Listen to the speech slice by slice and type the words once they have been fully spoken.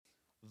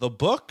The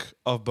Book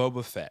of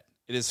Boba Fett.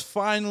 It is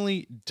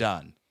finally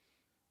done.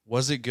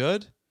 Was it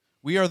good?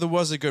 We are the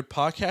Was It Good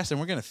podcast,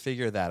 and we're going to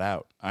figure that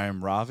out. I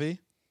am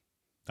Ravi.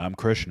 I'm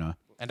Krishna.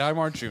 And I'm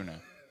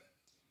Arjuna.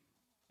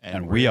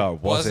 And we are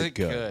Was It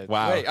Good? Good?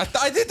 Wow. Wait,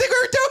 I didn't think we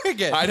were doing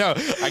it. I know.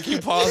 I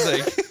keep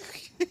pausing.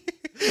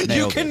 You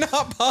Nailed it.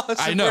 cannot pause.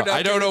 I if know. we're not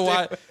I don't know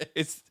gonna why. do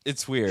it.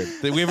 It's weird.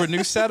 We have a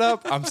new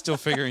setup. I'm still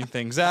figuring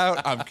things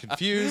out. I'm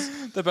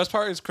confused. The best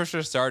part is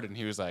Krishna started and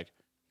he was like,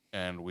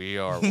 and we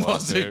are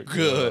Was it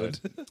good?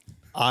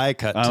 I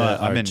cut to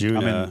I'm in-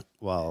 Arjuna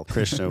while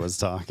Krishna was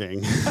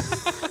talking.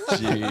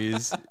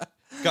 Jeez.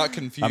 Got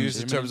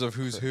confused in Jiminy terms of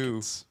who's who.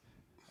 Crickets.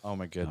 Oh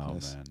my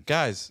goodness. man.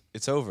 Guys,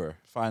 it's over,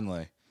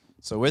 finally.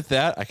 So with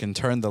that, I can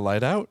turn the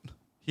light out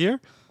here.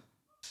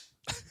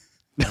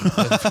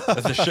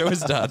 the show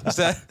is done. Was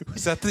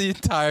that the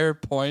entire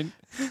point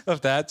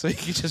of that? So you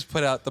could just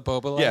put out the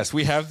boba light? Yes,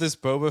 we have this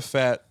Boba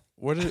Fett.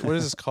 What is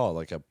this called?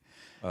 Like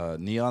a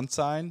neon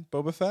sign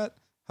Boba Fett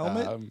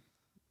helmet?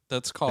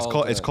 That's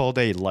called. It's called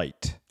a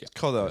light. it's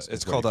called a. It's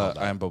It's what called you a. call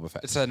that. I am Boba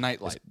Fett. It's a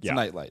night light. It's a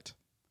night light.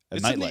 A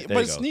It's night ne- light. but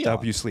There it's you go. neon. To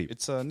help you sleep.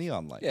 It's a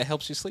neon light. Yeah, it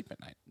helps you sleep at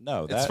night.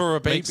 No, It's that for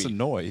a makes a baby.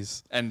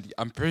 noise. And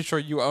I'm pretty sure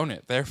you own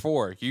it.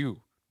 Therefore,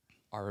 you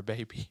are a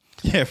baby.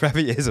 Yeah,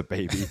 Ravi is a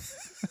baby.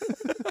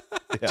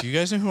 Do you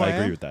guys know who I I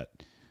agree am? with that.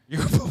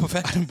 You're Boba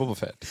Fett. I'm Boba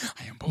Fett.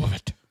 I am Boba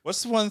Fett.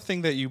 What's the one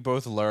thing that you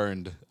both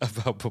learned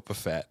about Boba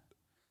Fett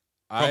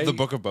from the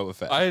Book of Boba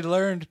Fett? I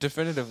learned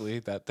definitively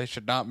that they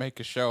should not make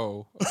a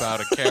show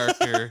about a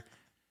character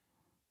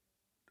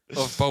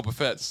of Boba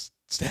Fett's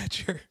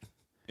stature.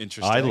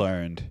 Interesting. I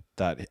learned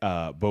that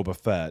Boba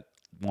Fett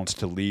wants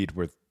to lead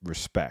with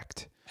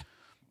respect.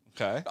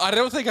 Okay, I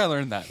don't think I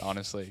learned that,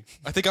 honestly.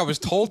 I think I was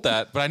told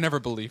that, but I never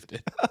believed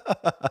it.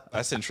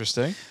 that's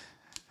interesting.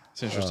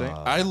 It's interesting.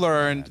 I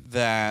learned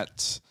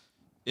that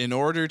in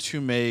order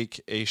to make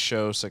a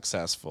show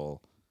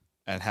successful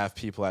and have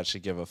people actually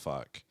give a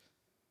fuck,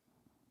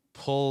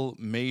 pull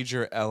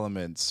major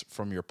elements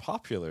from your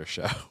popular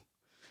show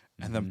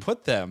and then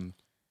put them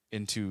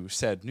into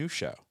said new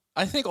show.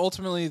 I think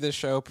ultimately this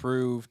show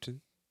proved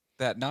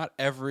that not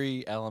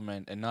every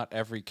element and not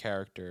every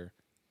character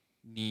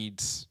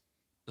needs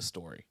a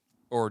story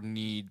or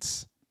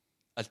needs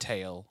a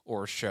tale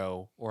or a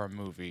show or a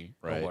movie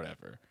Right. or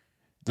whatever.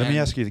 Let me And-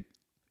 ask you.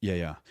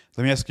 Yeah.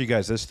 Let me ask you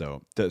guys this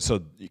though.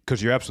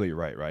 Because you're absolutely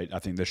right, right? I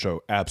think the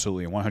show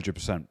absolutely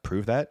 100%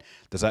 proved that.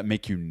 Does that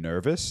make you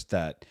nervous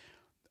that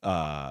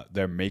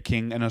they're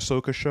making an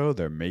Ahsoka show?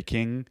 They're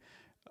making,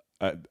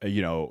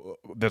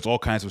 there's all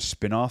kinds of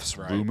spin-offs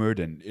rumored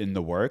and in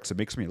the works. It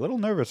makes me a little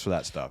nervous for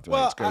that stuff.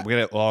 Well, We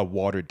get a lot of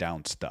watered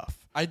down stuff.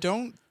 I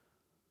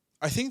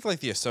think like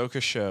the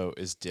Ahsoka show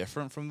is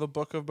different from the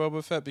Book of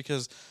Boba Fett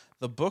because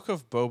the Book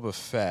of Boba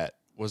Fett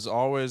was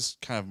always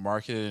kind of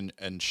marketed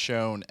and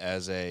shown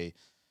as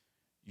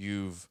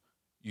you've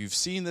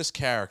seen this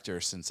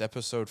character since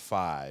episode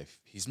 5.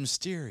 He's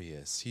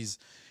mysterious. He's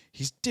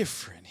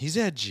different. He's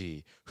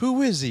edgy.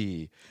 Who is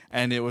he?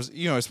 And it was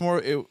it's more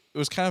it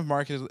was kind of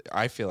marketed.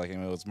 I feel like it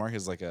was marketed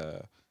as like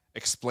a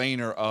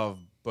explainer of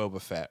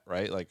Boba Fett,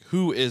 right? Like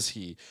who is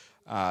he?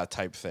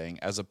 Type thing,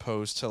 as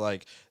opposed to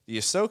like the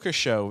Ahsoka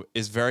show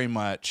is very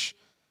much,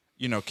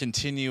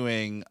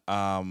 continuing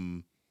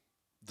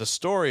the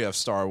story of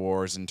Star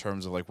Wars in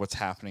terms of like what's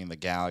happening in the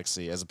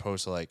galaxy, as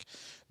opposed to like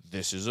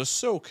this is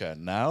Ahsoka.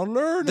 Now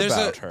learn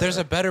about her. There's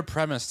a better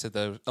premise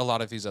to a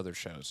lot of these other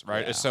shows,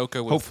 right? Yeah.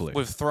 Ahsoka with, Hopefully.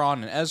 with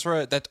Thrawn and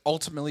Ezra, that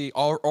ultimately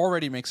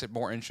already makes it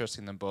more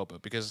interesting than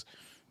Boba, because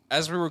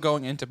as we were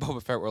going into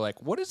Boba Fett, we're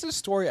like, what is this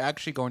story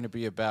actually going to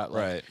be about?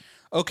 Like, Right.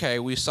 okay,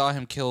 we saw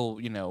him kill,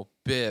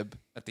 Bib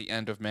at the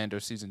end of Mando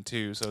season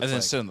 2, so it's and then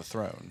like, sit on the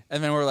throne.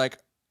 and then we're like,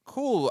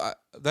 cool,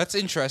 that's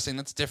interesting,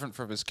 that's different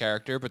from his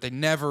character, but they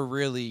never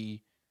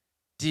really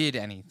did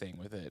anything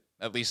with it.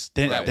 At least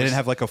They that didn't was-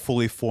 have like a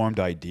fully formed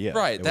idea.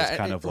 Right, It was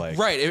kind of like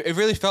right. It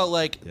really felt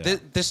like Yeah.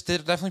 this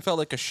definitely felt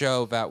like a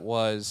show that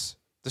was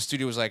the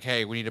studio was like,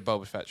 hey, we need a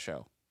Boba Fett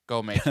show.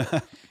 Go make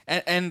it.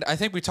 and I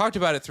think we talked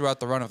about it throughout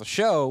the run of the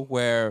show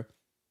where,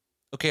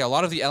 okay, a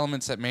lot of the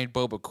elements that made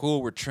Boba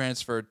cool were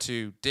transferred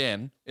to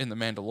Din in The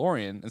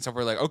Mandalorian, and so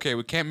we're like, okay,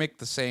 we can't make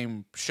the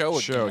same show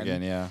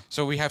again. Yeah.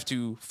 So we have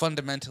to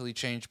fundamentally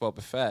change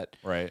Boba Fett.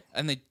 Right.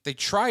 And they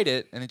tried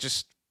it, and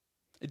it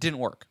didn't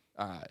work.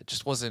 It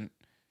just wasn't.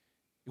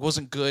 It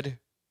wasn't good,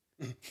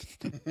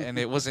 and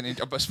it wasn't.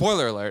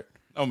 Spoiler alert.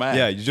 Oh man.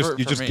 yeah. You for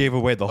just me. gave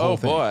away the whole Oh,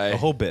 thing, boy. the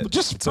whole bit.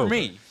 Just It's for over.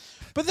 me.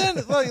 But then,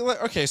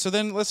 okay, so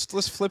then let's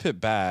flip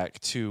it back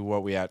to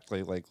what we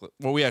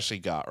actually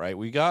got. Right,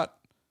 we got,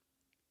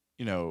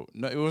 no,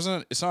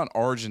 it's not an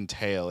origin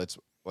tale. It's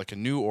like a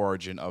new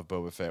origin of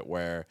Boba Fett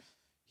where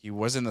he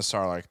was in the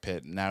Sarlacc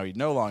pit. Now he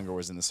no longer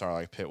was in the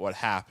Sarlacc pit. What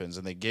happens?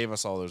 And they gave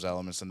us all those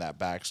elements in that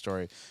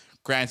backstory.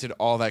 Granted,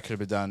 all that could have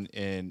been done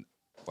in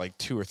like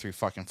 2 or 3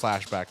 fucking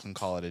flashbacks and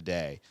call it a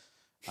day.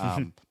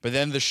 But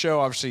then the show,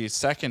 obviously,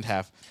 second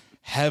half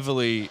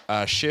heavily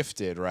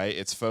shifted, right?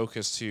 It's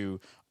focused to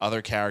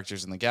other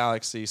characters in the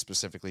galaxy,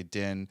 specifically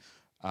Din,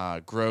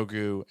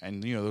 Grogu,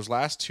 and those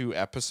last 2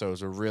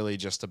 episodes are really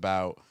just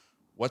about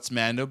what's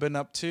Mando been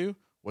up to?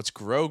 What's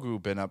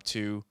Grogu been up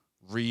to?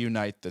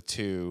 Reunite the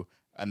two,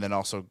 and then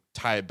also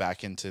tie it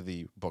back into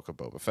the Book of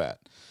Boba Fett.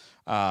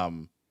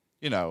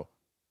 You know,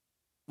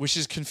 which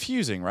is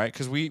confusing, right?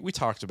 Because we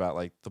talked about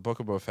like the Book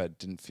of Boba Fett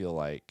didn't feel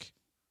like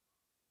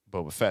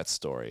Boba Fett's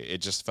story. It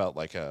just felt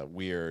like a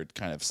weird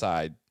kind of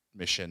side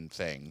mission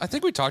thing. I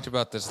think we talked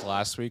about this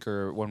last week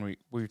or when we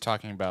were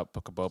talking about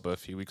Book of Boba a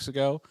few weeks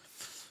ago,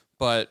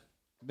 but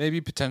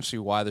maybe potentially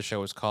why the show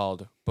was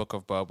called Book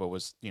of Boba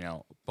was, you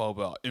know,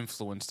 Boba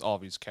influenced all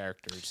these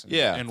characters. And,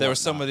 Yeah, and there was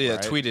whatnot, somebody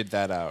that right? tweeted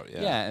that out.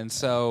 Yeah, and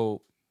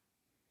so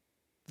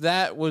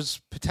that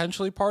was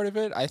potentially part of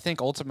it. I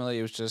think ultimately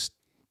it was just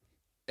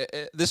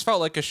this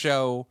felt like a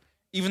show,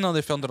 even though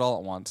they filmed it all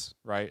at once,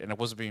 right? And it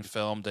wasn't being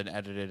filmed and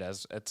edited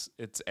as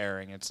it's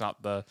airing. It's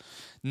not the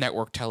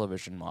network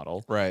television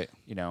model, Right.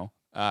 you know.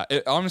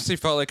 It honestly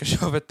felt like a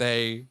show that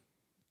they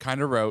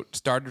kind of wrote,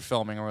 started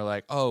filming, and were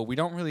like, "Oh, we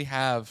don't really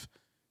have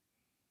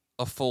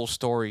a full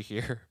story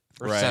here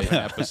for Right. 7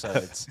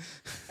 episodes."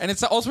 And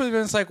it's ultimately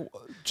been, it's like,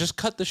 just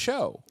cut the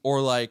show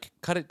or like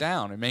cut it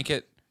down and make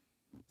it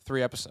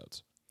 3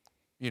 episodes,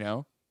 you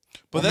know.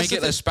 But Or that's make the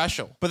it thing- a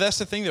special. But that's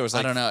the thing. There was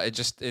like I don't know.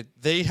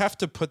 It they have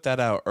to put that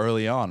out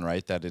early on,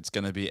 right? That it's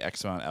going to be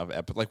X amount of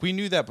episodes. Like we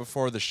knew that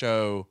before the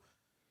show,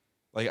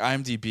 like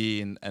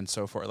IMDb and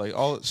so forth. Like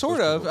all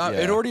sort of. yeah.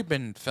 It already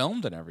been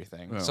filmed and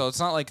everything, Yeah. so it's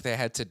not like they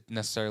had to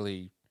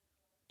necessarily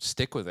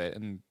stick with it.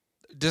 And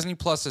Disney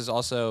Plus is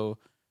also,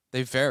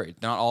 they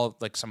varied. Not all,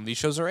 like some of these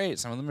shows are 8,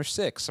 some of them are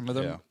 6, some of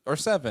them Yeah. are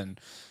 7.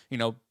 You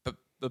know, but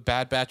the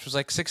Bad Batch was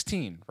like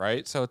 16,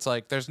 right? So it's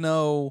like there's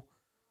no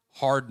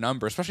hard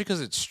number, especially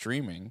because it's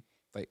streaming.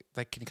 Like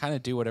they can kind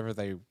of do whatever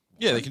they Yeah,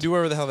 they want. can do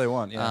whatever the hell they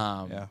want. Yeah,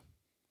 Um, yeah.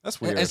 That's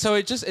And- weird. And so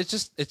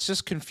it's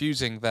just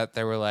confusing that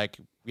they were like,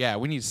 yeah,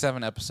 we need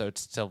 7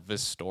 episodes to tell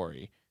this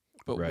story.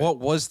 But Right. what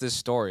was this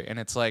story? And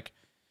it's like,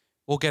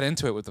 we'll get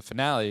into it with the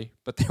finale,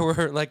 but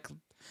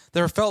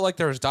there felt like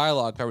there was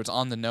dialogue that was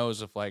on the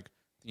nose of like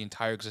the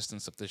entire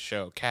existence of this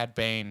show. Cad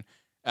Bane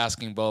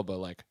asking Boba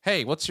like,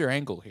 "Hey, what's your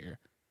angle here?"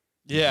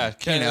 yeah,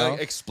 kind know? of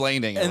like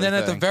explaining. And then at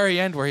the everything. very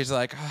end where he's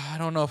like, I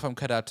don't know if I'm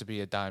cut out to be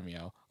a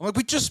daimyo. I'm like,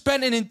 we just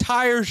spent an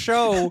entire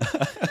show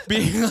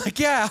being like,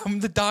 yeah, I'm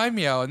the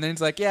daimyo. And then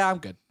he's like, yeah, I'm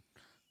good.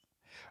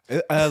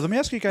 Let me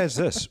ask you guys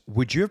this: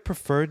 would you have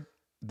preferred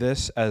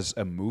this as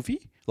a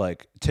movie?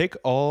 Like, take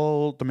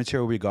all the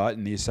material we got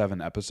in these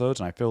 7 episodes,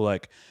 and I feel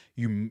like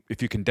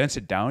if you condense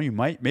it down, you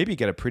might maybe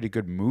get a pretty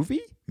good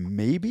movie.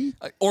 Maybe.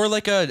 Or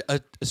like a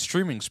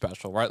streaming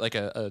special, right? Like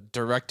a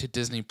direct to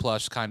Disney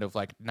Plus kind of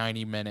like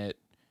 90-minute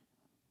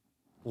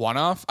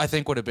one-off, I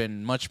think would have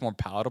been much more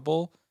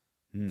palatable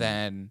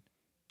than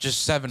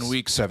just 7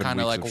 weeks of 7 kind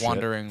of weeks like of shit.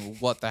 wondering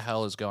what the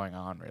hell is going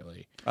on,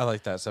 really. I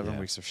like that 7 Yeah.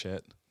 weeks of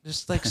shit.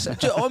 Just like,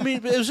 I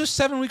mean, it was just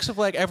 7 weeks of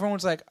like,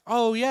 everyone's like,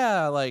 oh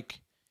yeah, like,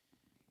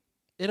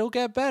 it'll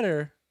get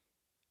better.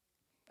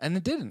 And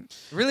it didn't.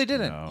 It really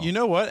didn't. No. You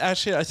know what?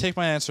 Actually, I take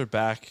my answer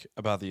back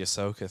about the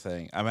Ahsoka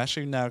thing. I'm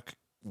actually now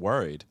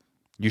worried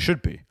You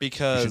should be. You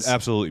because should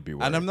absolutely be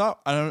worried. and I'm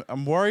not.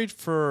 I'm worried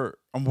for.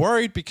 I'm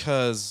worried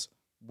because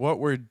what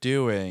we're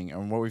doing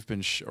and what we've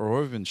been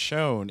what we've been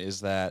shown is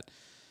that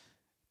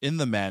in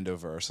the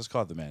Mandoverse, let's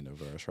call it the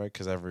Mandoverse, right?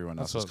 Because everyone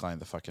else is calling it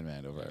the fucking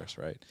Mandoverse,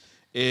 right?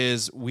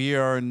 Is we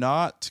are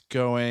not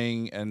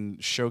going and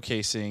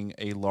showcasing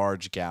a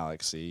large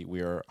galaxy.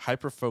 We are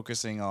hyper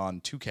focusing on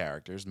 2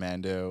 characters,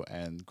 Mando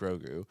and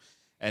Grogu,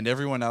 and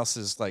everyone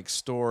else's like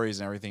stories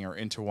and everything are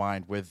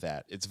intertwined with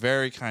that. It's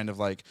very kind of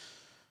like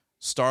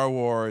Star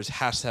Wars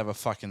has to have a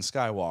fucking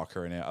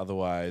Skywalker in it,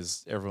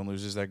 otherwise everyone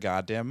loses their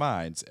goddamn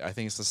minds. I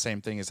think it's the same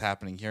thing is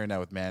happening here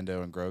now with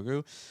Mando and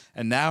Grogu,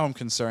 and now I'm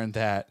concerned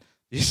that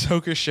the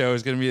Ahsoka show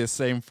is going to be the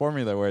same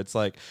formula where it's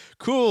like,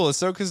 cool,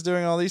 Ahsoka's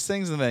doing all these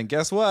things, and then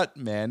guess what?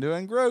 Mando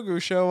and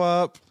Grogu show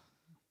up.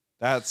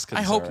 That's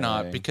I hope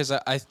not, concerning. because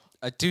I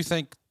do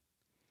think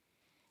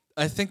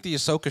the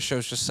Ahsoka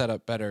show's just set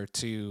up better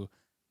to,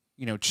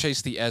 you know,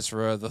 chase the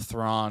Ezra, the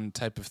Thrawn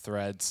type of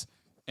threads,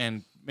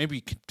 and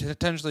maybe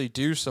potentially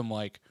do some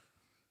like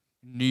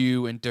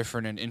new and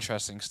different and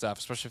interesting stuff,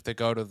 especially if they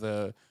go to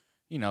the,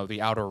 you know,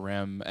 the Outer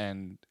Rim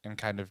and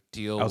kind of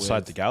deal outside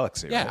with, the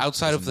galaxy. yeah, right?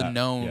 outside of Isn't the that-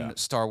 known yeah.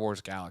 Star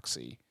Wars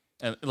galaxy.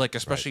 And like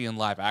especially in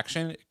live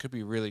action, it could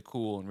be really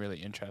cool and really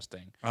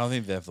interesting. I don't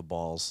think they have the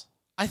balls.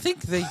 I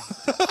think they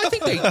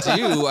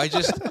do.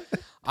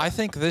 I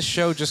think this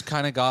show just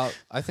kind of got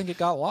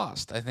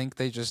lost. I think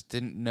they just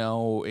didn't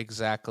know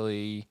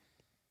exactly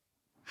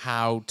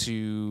how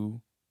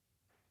to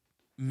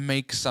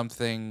make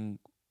something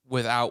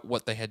without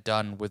what they had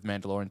done with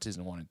Mandalorian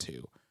season 1 and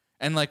 2.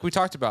 And like we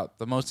talked about,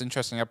 the most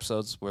interesting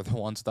episodes were the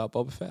ones without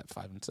Boba Fett,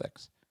 5 and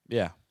 6.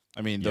 Yeah.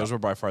 I mean, those were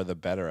by far the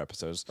better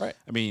episodes. Right.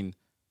 I mean,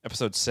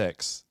 episode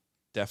 6,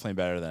 definitely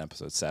better than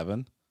episode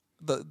 7.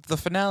 The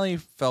finale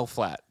fell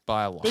flat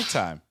by a lot. Big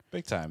time.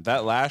 Big time.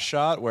 That last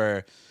shot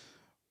where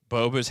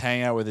Boba's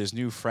hanging out with his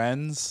new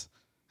friends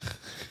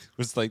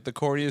was like the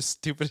corniest,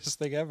 stupidest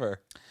thing ever.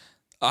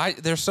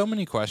 There's so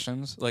many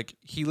questions. Like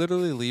he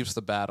literally leaves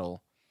the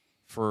battle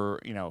for,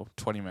 you know,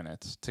 20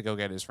 minutes to go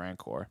get his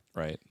Rancor.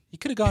 Right. He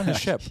could have gone his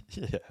ship.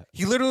 Yeah.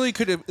 He literally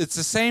could have. It's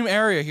the same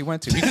area he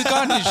went to. He could have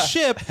gone his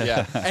ship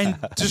and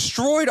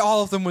destroyed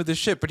all of them with his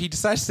ship, but he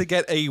decides to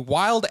get a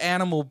wild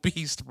animal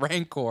beast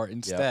Rancor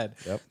instead.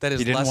 Yep. That is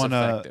He didn't less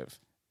wanna- effective.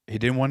 He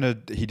didn't want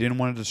to. He didn't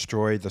want to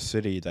destroy the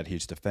city that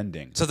he's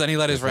defending. So then he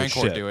let his with his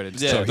Rancor ship. do it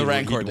instead. Yeah, So the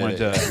Rancor he did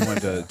wanted it. To, he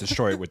wanted to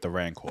destroy it with the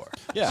Rancor.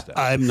 Yeah. instead.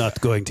 I'm not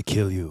going to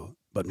kill you,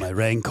 but my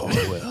Rancor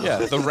will. Yeah,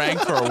 the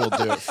Rancor will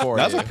do it for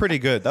That's you. a pretty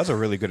good. That's a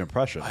really good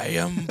impression. I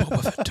am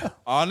Boba Fett.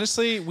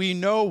 Honestly, we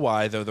know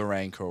why though the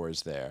Rancor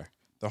was there.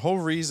 The whole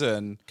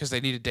reason. Because they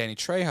needed Danny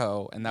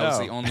Trejo, and that was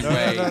the only no,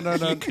 way.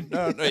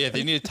 No. Yeah,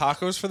 they needed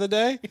tacos for the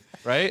day,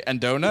 right? And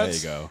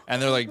donuts. There you go. And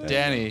they're like,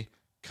 Danny,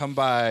 come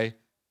by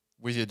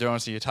with your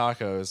donuts and your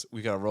tacos.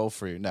 We got a roll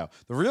for you. No,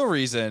 the real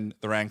reason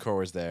the Rancor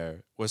was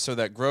there was so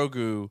that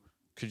Grogu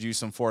could use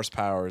some force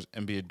powers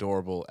and be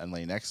adorable and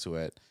lay next to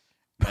it,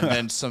 and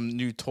then some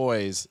new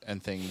toys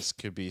and things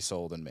could be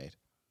sold and made.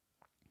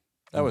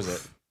 That was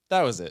it.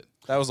 That was it.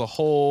 That was the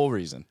whole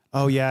reason.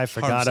 Oh yeah, I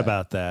forgot 100%.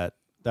 about that.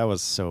 That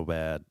was so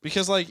bad.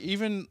 Because like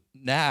even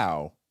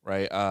now,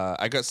 right?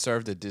 I got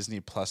served a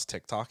Disney Plus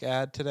TikTok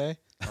ad today.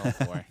 Oh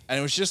boy. And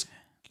it was just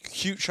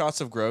cute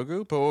shots of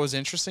Grogu. But what was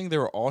interesting, they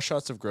were all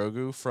shots of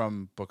Grogu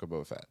from Book of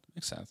Boba Fett.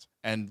 Makes sense.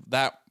 And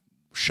that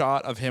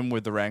shot of him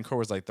with the Rancor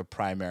was like the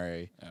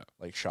primary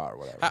like shot or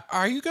whatever.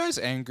 Are you guys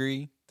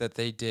angry that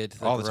they did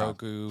the All the time.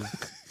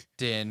 Grogu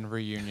Din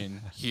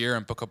reunion here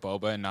in Book of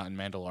Boba and not in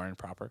Mandalorian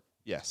proper?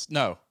 Yes.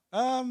 No.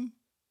 I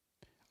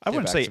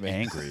wouldn't back say to me.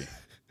 angry.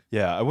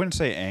 Yeah, I wouldn't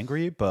say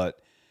angry,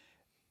 but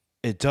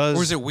it does.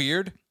 Or is it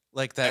weird?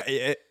 Like that?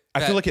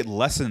 I feel like it'll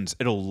lessen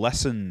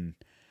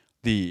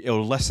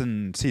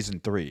season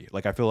 3.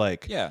 Like I feel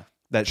like Yeah.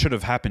 that should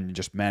have happened in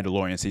just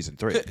Mandalorian season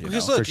 3. You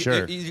Because know? look,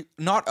 sure.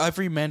 not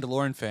every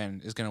Mandalorian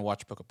fan is going to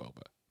watch Book of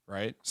Boba,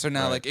 right? So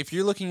now, Right. like, if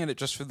you're looking at it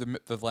just for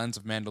the lens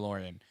of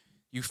Mandalorian,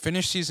 you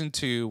finish season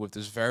 2 with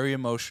this very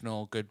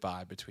emotional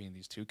goodbye between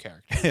these two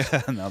characters.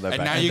 now they're And back.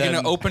 now And you're going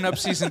then- to open up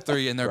season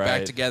 3 and they're back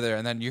Right. together,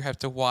 and then you have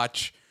to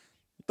watch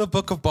the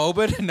Book of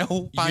Boba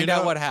to find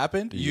out know- what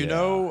happened. You Yeah.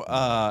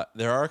 know,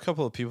 there are a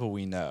couple of people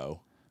we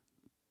know.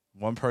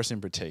 One person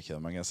in particular,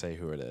 I'm not gonna say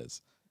who it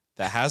is,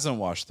 that hasn't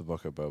watched the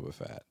Book of Boba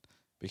Fett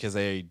because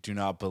they do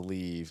not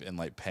believe in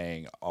like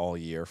paying all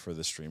year for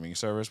the streaming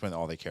service when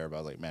all they care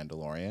about is like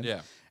Mandalorian.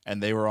 Yeah.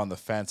 And they were on the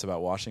fence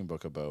about watching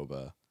Book of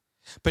Boba.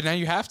 But now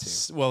you have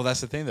to. Well,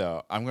 that's the thing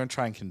though. I'm gonna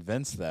try and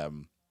convince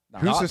them.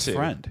 Who's not his to.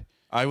 friend?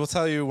 I will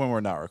tell you when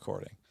we're not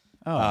recording.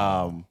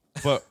 Oh.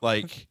 But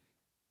like,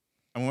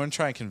 I'm going to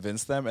try and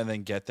convince them, and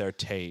then get their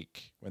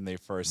take when they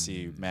first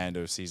see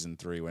Mando season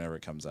 3, whenever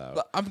it comes out.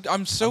 But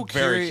I'm so I'm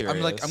very curious. I'm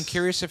curious.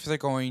 curious if they're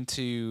going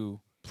to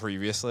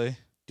Previously,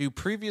 do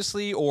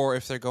previously, or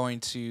if they're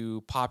going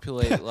to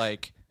populate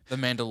like the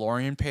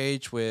Mandalorian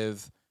page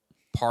with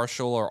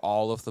partial or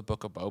all of the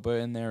Book of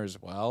Boba in there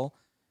as well.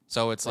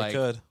 So it's they like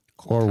could.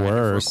 Or kind of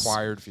worse.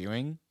 required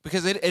viewing,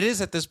 because it is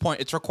at this point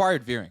it's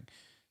required viewing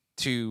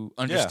to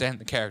understand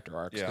the character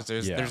arcs,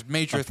 because Yeah. there's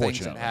major things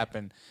that Unfortunately.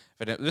 happen.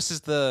 But this is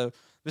the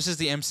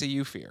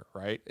MCU fear,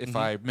 right? If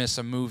I miss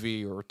a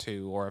movie or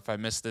two, or if I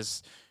miss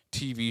this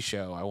TV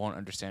show, I won't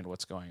understand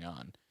what's going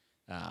on.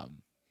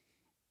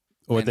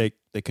 Or And-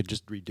 they could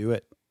just redo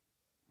it.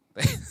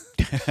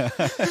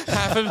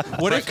 Half of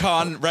what if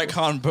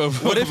retcon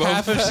Boba? what if Boba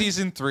half of Fett?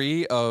 season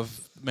 3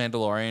 of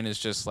Mandalorian is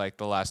just like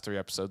the last 3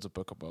 episodes of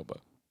Book of Boba?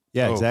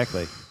 Yeah, Oh.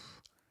 exactly.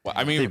 Well,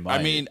 They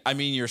might. I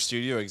mean, your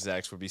studio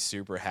execs would be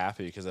super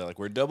happy because they're like,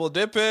 we're double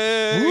dipping.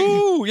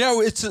 Ooh, yeah,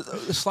 it's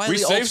a slightly We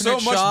save so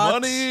alternate much shots.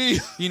 money.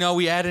 You know,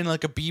 we add in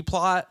like a B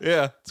plot.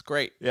 Yeah. It's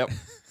great. Yep.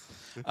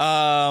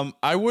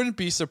 I wouldn't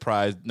be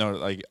surprised. No,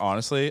 like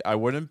honestly, I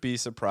wouldn't be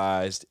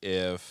surprised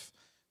if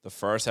the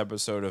first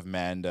episode of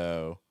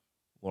Mandalorian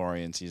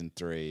season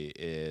 3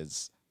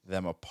 is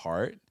them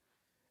apart,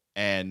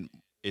 and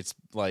it's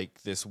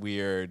like this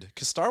weird.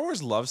 Because Star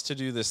Wars loves to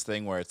do this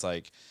thing where it's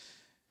like,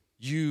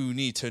 you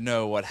need to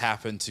know what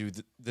happened to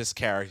this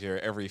character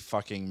every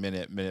fucking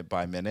minute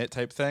by minute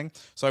type thing.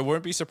 So I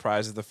wouldn't be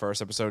surprised if the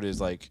first episode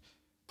is like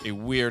a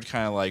weird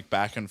kind of like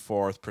back and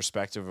forth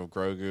perspective of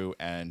Grogu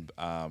and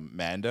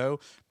Mando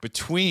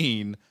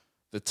between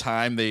the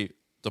time they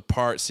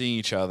depart seeing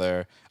each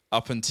other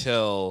up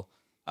until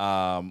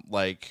up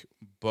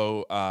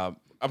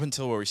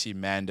until where we see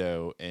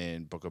Mando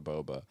in Book of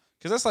Boba.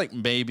 Because that's like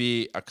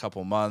maybe a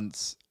couple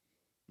months,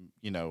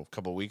 you know, a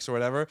couple weeks or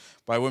whatever.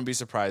 But I wouldn't be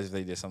surprised if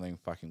they did something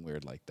fucking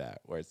weird like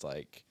that, where it's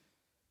like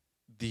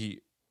the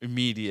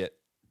immediate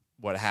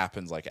what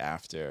happens like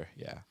after,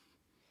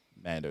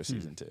 Mando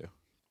season 2.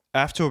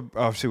 After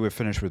obviously we're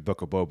finished with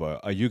Book of Boba,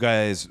 are you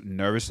guys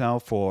nervous now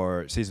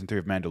for season 3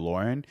 of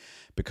Mandalorian?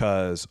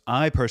 Because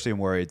I personally am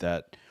worried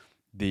that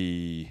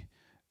the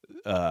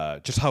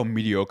just how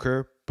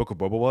mediocre Book of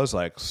Boba was,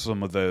 like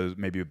some of those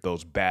maybe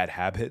those bad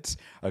habits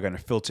are going to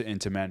filter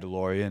into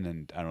Mandalorian,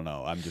 and I don't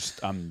know.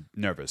 I'm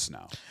nervous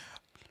now.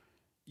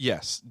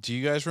 Yes. Do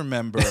you guys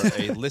remember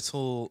a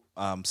little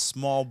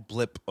small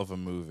blip of a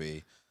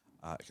movie?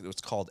 It was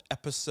called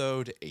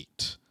Episode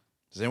 8.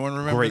 Does anyone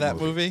remember Great that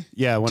movie. movie?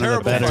 Yeah, one Terrible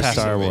of the better fucking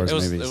Star movie. Wars It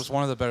was movies. it was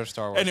one of the better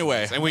Star Wars. Anyway.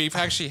 movies. And we've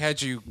actually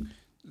had you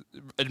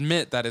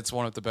admit that it's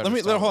one of the better.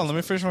 Hold Star on. Wars Let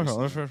me finish my movies.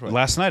 point. Let me finish my point.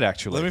 Last night,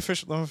 actually. Let me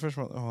finish my point.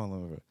 Hold on,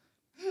 let me finish.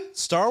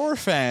 Star Wars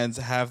fans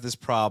have this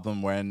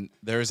problem when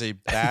there's a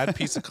bad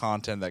piece of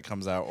content that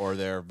comes out or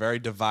they're very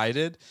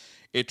divided.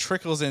 It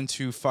trickles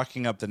into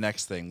fucking up the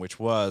next thing, which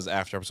was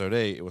after episode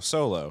 8, it was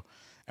Solo.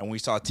 And we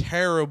saw a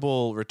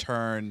terrible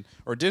return,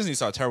 or Disney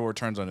saw terrible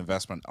returns on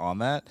investment on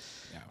that.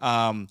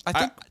 I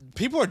think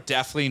people are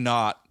definitely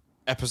not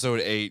episode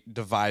 8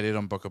 divided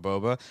on Book of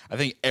Boba. I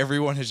think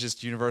everyone has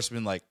just universally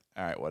been like,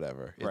 all right,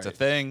 whatever. It's a Right.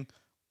 thing.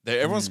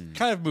 Everyone's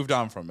kind of moved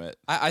on from it.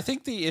 I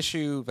think the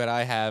issue that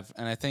I have,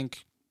 and I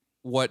think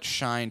what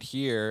shined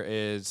here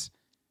is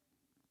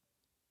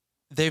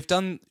they've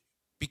done,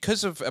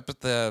 because of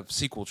the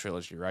sequel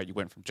trilogy, right? You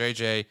went from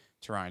JJ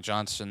to Ryan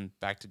Johnson,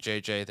 back to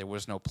JJ. There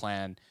was no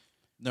plan.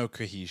 No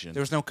cohesion.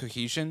 There was no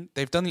cohesion.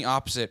 They've done the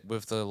opposite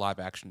with the live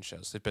action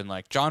shows. They've been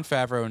like, Jon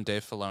Favreau and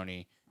Dave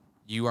Filoni,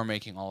 you are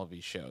making all of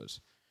these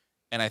shows.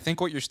 And I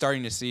think what you're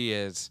starting to see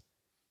is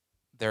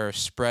they're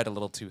spread a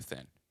little too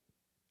thin.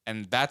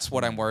 And that's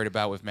what I'm worried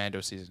about with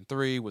Mando Season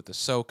 3, with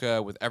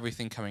Ahsoka, with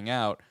everything coming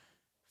out.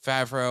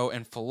 Favreau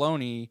and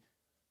Filoni,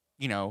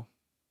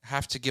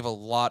 have to give a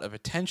lot of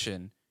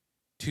attention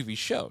to these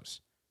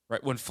shows,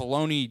 right? When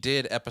Filoni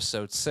did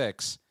Episode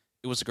 6,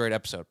 it was a great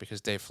episode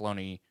because Dave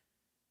Filoni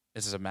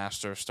is a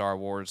master of Star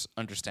Wars,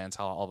 understands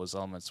how all those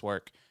elements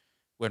work.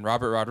 When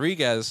Robert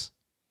Rodriguez,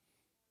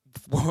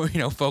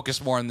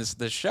 focused more on this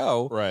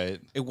show, right.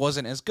 it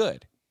wasn't as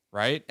good,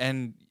 right?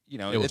 And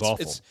It was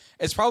awful.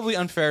 It's probably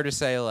unfair to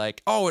say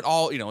like, oh,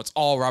 it's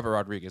all Robert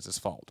Rodriguez's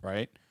fault,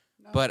 right?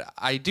 No. But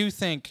I do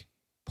think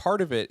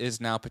part of it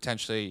is now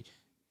potentially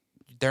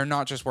they're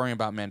not just worrying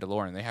about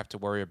Mandalorian; they have to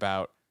worry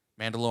about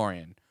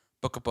Mandalorian,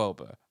 Book of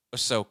Boba,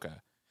 Ahsoka,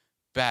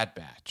 Bad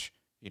Batch,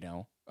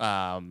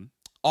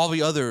 all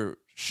the other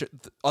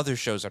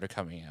shows that are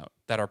coming out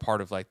that are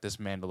part of like this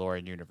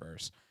Mandalorian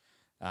universe,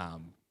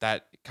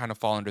 that kind of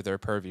fall under their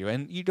purview.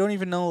 And you don't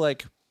even know,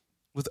 like,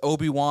 with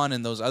Obi-Wan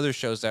and those other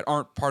shows that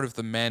aren't part of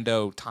the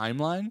Mando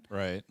timeline,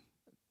 Right.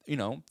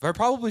 They're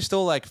probably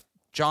still like,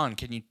 John,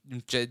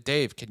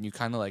 Dave, can you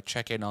kind of like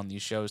check in on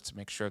these shows to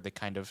make sure they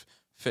kind of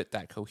fit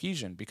that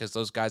cohesion? Because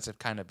those guys have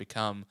kind of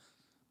become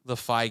the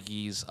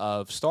Feiges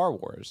of Star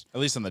Wars.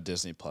 At least on the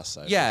Disney Plus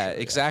side. Yeah, for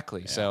sure,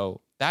 exactly. Yeah.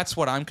 So that's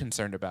what I'm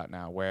concerned about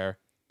now, where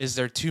is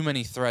there too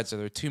many threads? Are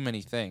there too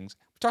many things?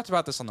 We talked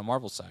about this on the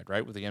Marvel side,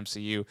 right, with the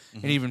MCU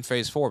and even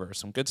Phase 4. There was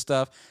some good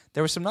stuff.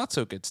 There was some not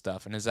so good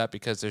stuff. And is that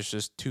because there's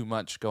just too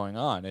much going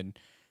on? And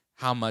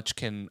how much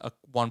can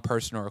one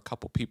person or a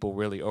couple people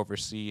really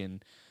oversee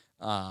and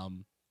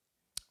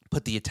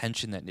put the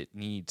attention that it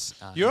needs?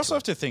 You also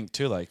have to think,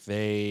 too, like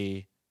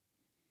they're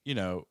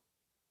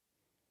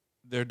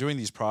doing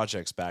these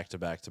projects back to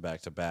back to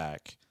back to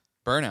back.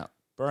 Burnout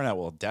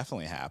Will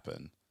definitely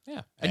happen.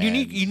 Yeah, and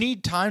you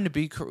need time to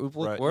be.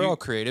 Right. We're all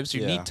creatives.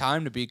 You Yeah. need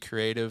time to be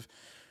creative,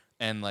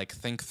 and like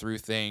think through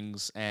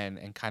things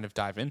and kind of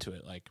dive into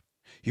it. Like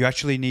You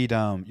actually need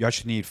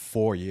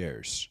 4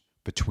 years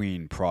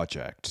between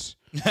projects.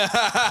 That's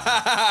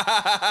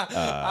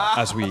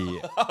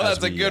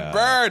a good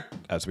bird.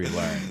 As we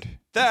learned.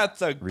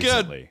 That's a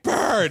recently. good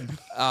bird.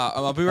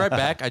 I'll be right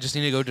back. I just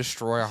need to go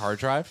destroy a hard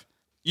drive.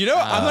 I'm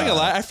not gonna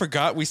lie. I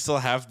forgot we still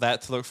have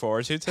that to look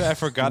forward to today. I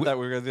forgot that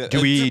we were gonna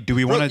Do we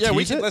want to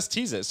tease it? Let's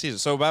tease it.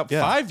 So about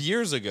 5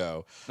 years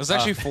ago, It was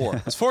actually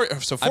 4. it's 4.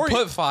 So I 4.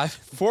 put 5.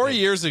 4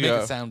 years Make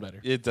ago, it sound better.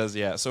 It does,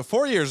 yeah. So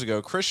 4 years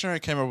ago, Christian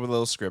came up with a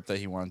little script that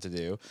he wanted to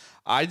do.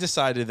 I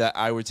decided that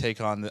I would take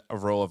on a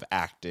role of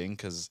acting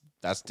because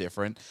that's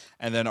different.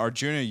 And then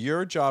Arjuna,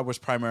 your job was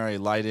primarily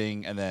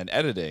lighting and then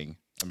editing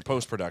and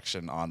post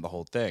production on the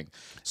whole thing.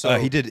 So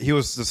He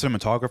was the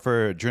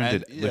cinematographer. June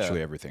And- did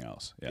literally everything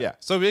else. yeah.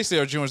 So basically,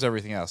 Arjuna was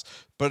everything else.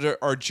 But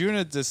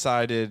Arjuna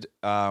decided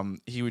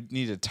he would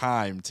need a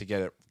time to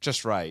get it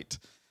just right,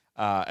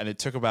 and it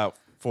took about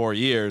 4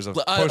 years of It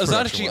was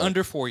post-production actually work.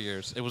 under 4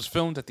 years. It was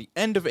filmed at the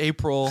end of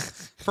April,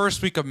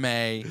 first week of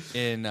May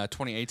in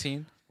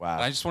 2018. Wow.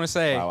 And I just want to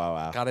say,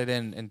 Wow. got it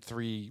in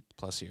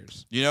 3+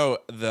 years.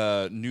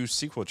 The new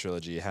sequel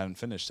trilogy hadn't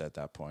finished at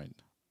that point.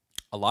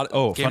 A lot of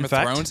Oh, Game fun of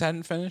fact? Thrones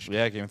hadn't finished.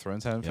 Yeah, Game of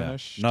Thrones hadn't Yeah.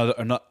 finished.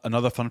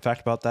 Another fun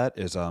fact about that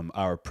is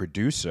our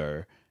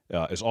producer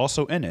is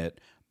also in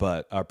it,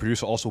 but our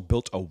producer also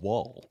built a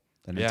wall,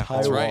 an Yeah, entire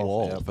that's right.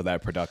 wall Yeah. for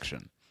that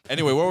production.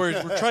 Anyway, what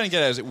we're trying to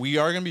get at is we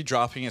are going to be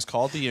dropping. It's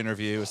called The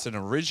Interview. It's an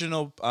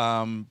original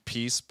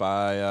piece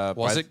by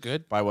Was It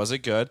Good? By Was It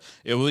Good.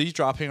 It will be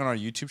dropping on our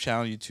YouTube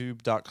channel,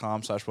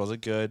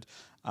 youtube.com/wasitgood,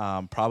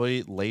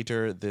 probably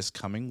later this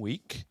coming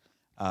week.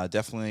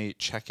 Definitely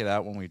check it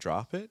out when we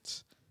drop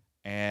it,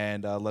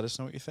 and let us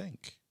know what you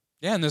think.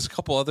 Yeah, and there's a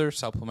couple other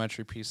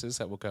supplementary pieces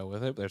that will go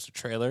with it. There's a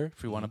trailer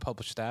if we want to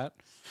publish that.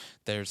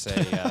 There's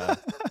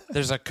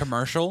a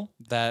commercial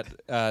that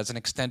is an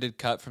extended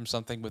cut from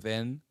something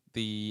within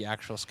the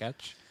actual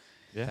sketch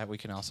that we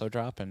can also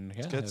drop. And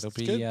yeah, good. it'll It's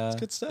be good. It's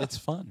good stuff. It's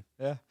fun.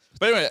 Yeah.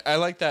 But anyway, I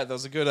like that. That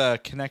was a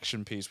good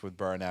connection piece with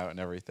Burnout and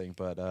everything.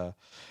 But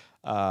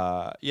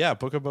Yeah,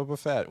 Book of Boba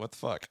Fett. What the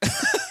fuck?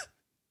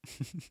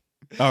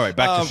 All right,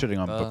 back to shitting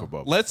on Book of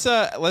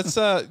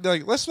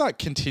Boba. Let's not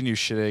continue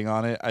shitting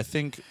on it. I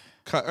think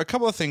a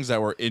couple of things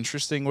that were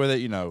interesting with it.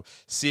 You know,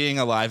 seeing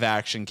a live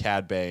action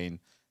Cad Bane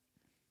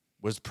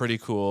was pretty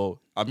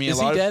cool. I mean, Is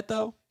he dead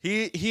though?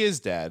 He is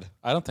dead.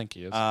 I don't think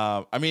he is.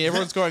 I mean,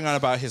 everyone's going on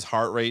about his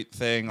heart rate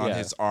thing on Yeah.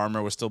 his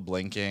armor was still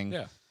blinking.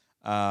 Yeah.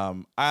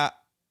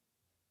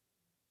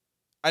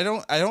 I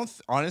don't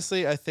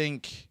honestly, I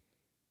think,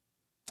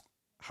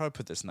 how do I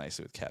put this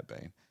nicely with Cad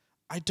Bane?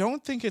 I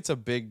don't think it's a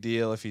big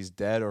deal if he's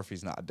dead or if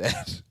he's not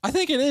dead. I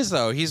think it is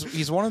though.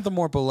 He's one of the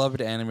more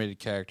beloved animated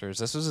characters.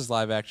 This was his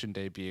live action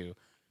debut.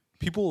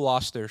 People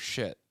lost their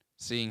shit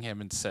seeing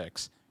him in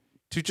 6.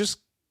 To just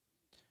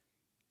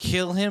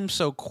kill him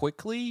so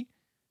quickly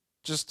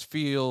just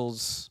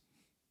feels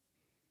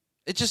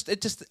it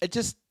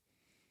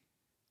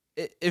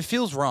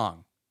feels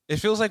wrong. It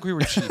feels like we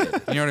were cheated.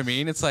 You know what I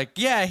mean? It's like,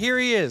 yeah, here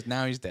he is.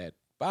 Now he's dead.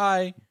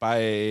 Bye.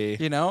 Bye.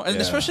 You know? And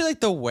Yeah. especially like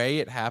the way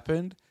it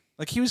happened.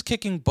 Like he was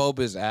kicking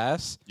Boba's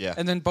ass. Yeah.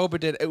 And then Boba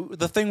did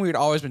the thing we had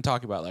always been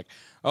talking about, like,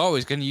 oh,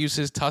 he's gonna use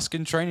his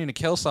Tusken training to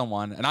kill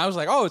someone. And I was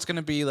like, oh, it's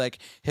gonna be like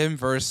him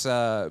versus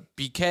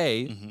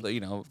BK,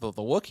 you know, the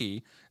Wookiee.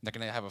 And they're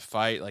gonna have a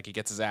fight, like he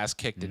gets his ass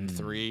kicked in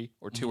 3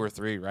 or 2 or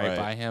 3, right,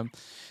 by him.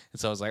 And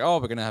so I was like, oh,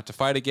 we're gonna have to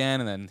fight again,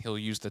 and then he'll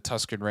use the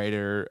Tusken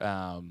Raider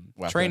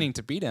training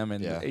to beat him.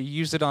 And Yeah. he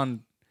used it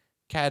on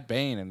Cad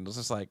Bane, and it was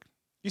just like,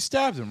 You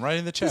stabbed him right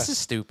in the chest. this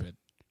is stupid.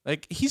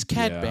 Like, he's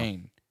Cad Yeah.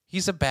 Bane.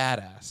 He's a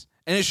badass.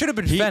 And it should have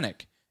been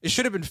Fennec. It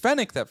should have been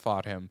Fennec that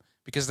fought him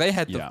because they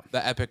had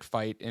the epic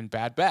fight in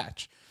Bad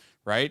Batch,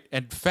 right?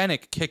 And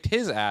Fennec kicked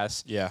his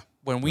ass Yeah.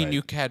 when we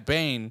knew Cad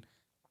Bane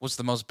was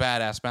the most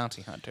badass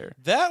bounty hunter.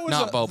 That was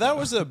Not Boba. that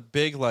was a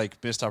big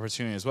like missed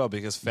opportunity as well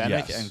because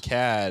Fennec Yes. and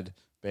Cad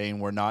Bane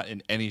were not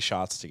in any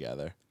shots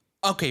together.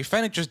 Okay,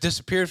 Fennec just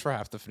disappears for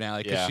half the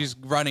finale because Yeah. she's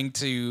running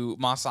to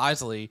Mos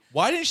Eisley.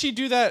 Why didn't she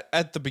do that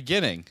at the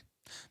beginning?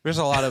 There's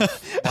a lot of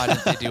why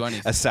didn't they do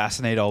anything?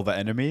 Assassinate all the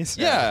enemies.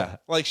 Yeah,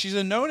 like she's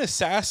a known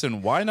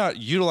assassin. Why not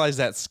utilize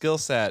that skill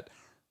set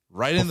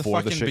right in the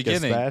Before the fucking shit gets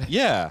beginning? bad?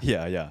 Yeah,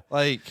 Yeah.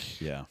 like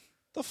Yeah.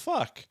 the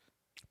fuck.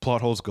 Plot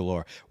holes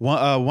galore.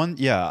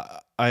 Yeah,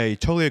 I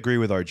totally agree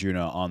with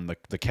Arjuna on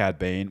the Cad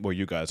Bane. Well,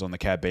 you guys on the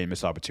Cad Bane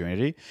missed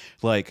opportunity.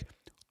 Like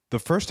the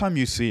first time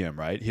you see him,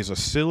 right? He's a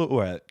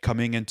silhouette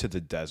coming into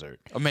the desert.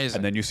 Amazing.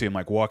 And then you see him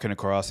like walking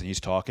across, and he's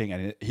talking,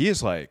 and he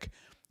is like,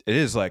 it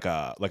is like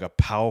a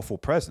powerful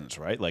presence,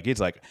 right? Like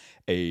it's like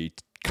a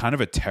kind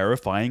of a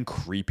terrifying,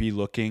 creepy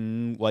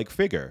looking like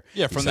figure.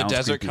 Yeah, He from the sounds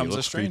desert creepy, he comes a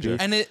looks stranger.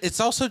 creepy. And it's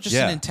also just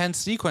Yeah. an intense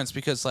sequence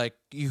because like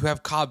you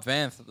have Cobb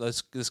Vanth,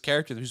 this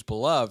character who's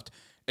beloved,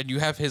 and you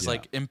have his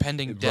like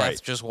impending death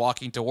Right. just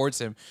walking towards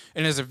him.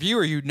 And as a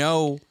viewer, you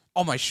know,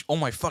 oh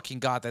my fucking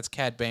god, that's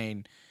Cad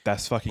Bane.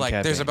 That's fucking Like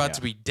Cad there's Bane, about yeah.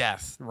 to be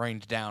death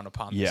rained down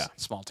upon Yeah.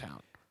 this small town.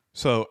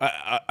 So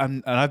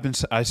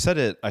I said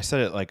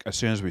it like as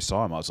soon as we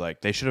saw him, I was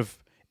like, they should have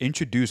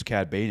introduced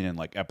Cad Bane in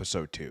like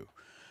episode 2,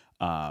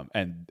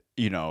 and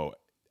you know,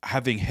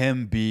 having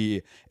him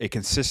be a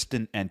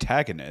consistent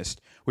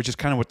antagonist, which is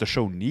kind of what the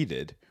show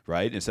needed,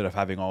 right? Instead of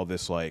having all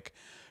this like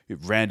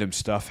random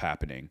stuff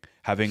happening,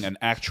 having an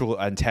actual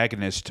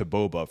antagonist to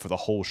Boba for the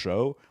whole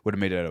show would have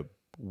made it a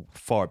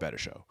far better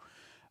show.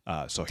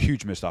 So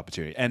huge missed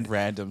opportunity. And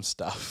Random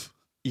stuff.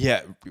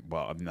 yeah,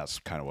 well, I mean that's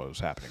kind of what was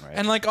happening, right?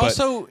 And like But-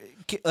 also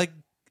like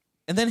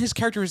and then his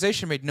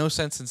characterization made no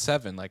sense in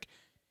 7. Like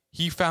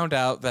he found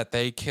out that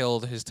they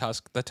killed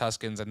the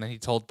Tuskens, and then he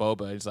told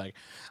Boba, he's like,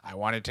 I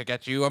wanted to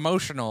get you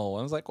emotional.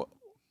 I was like,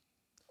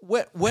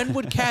 when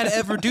would Cad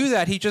ever do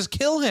that? He just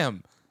kill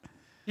him.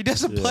 He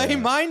doesn't play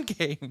mind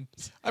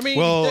games. I mean,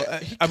 Well,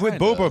 he with kinda-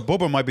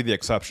 Boba might be the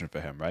exception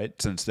for him, right?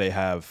 Since they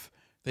have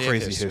They have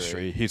crazy history.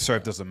 history. He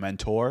served as a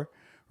mentor,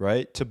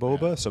 right, to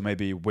Boba. So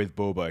maybe with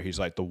Boba, he's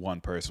like the one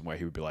person where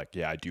he would be like,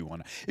 "Yeah, I do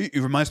want to." It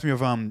reminds me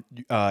of in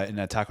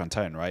Attack on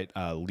Titan, right?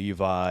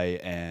 Levi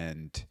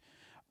and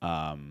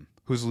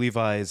who's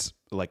Levi's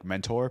like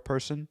mentor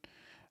person?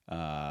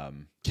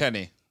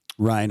 Kenny.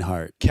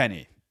 Reinhardt.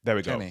 Kenny. There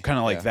we go. Kenny, Kind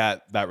of like yeah.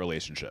 that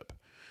relationship.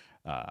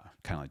 Kind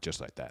of like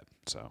just like that.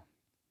 So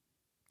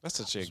That's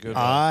such a good,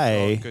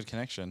 good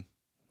connection.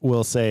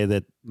 Will say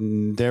that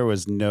there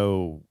was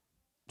no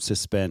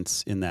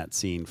suspense in that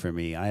scene for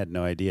me. I had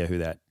no idea who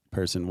that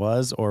person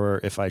was or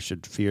if I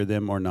should fear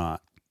them or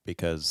not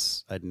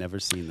because I'd never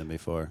seen them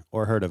before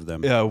or heard of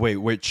them. yeah. Wait,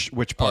 which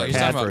part? he's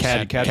talking about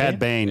First? Cad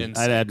Bane. in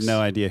I had 6. no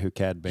idea who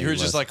Cad Bane You were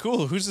was. just like,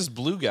 cool. Who's this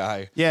blue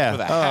guy? yeah,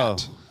 with a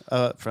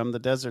hat. From the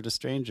desert, a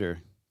stranger.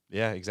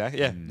 Yeah, exactly.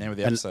 Yeah, name of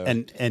the episode.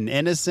 An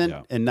innocent,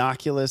 Yeah.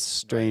 innocuous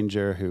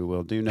stranger who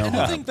will do no And I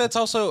harm. think that's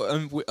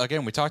also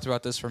again we talked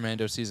about this for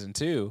Mando season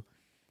 2.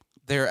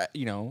 There,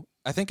 you know,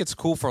 I think it's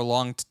cool for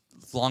long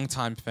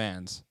time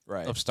fans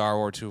Right. of Star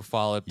Wars who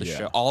followed the Yeah.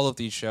 show, all of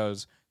these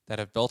shows that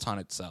have built on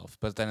itself.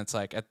 But then it's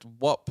like, at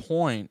what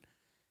point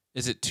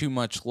is it too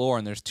much lore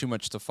and there's too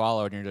much to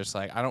follow, and you're just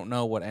like, I don't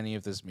know what any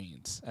of this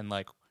means, and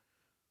like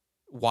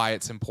why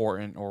it's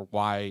important or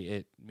why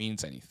it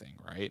means anything,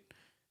 right?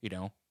 You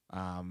know,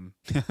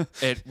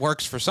 It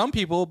works for some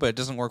people, but it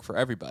doesn't work for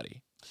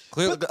everybody.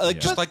 Clearly,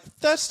 just like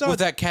that's not with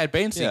that Cad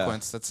Bane Yeah.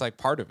 sequence, that's like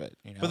part of it.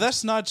 You know? But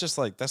that's not just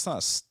like that's not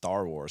a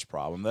Star Wars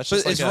problem. That's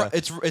But just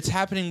like it's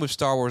happening with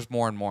Star Wars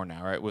more and more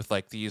now, right? With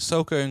like the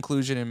Ahsoka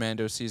inclusion in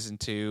Mando season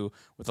 2,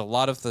 with a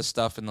lot of the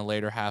stuff in the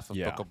later half of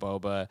Yeah. Book of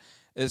Boba,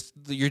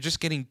 you're just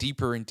getting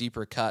deeper and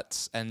deeper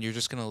cuts, and you're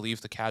just gonna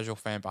leave the casual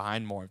fan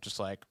behind more. Just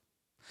like,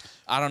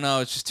 I don't know,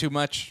 it's just too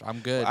much. I'm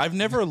good. I've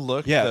never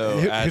looked Yeah, though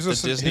at here's the a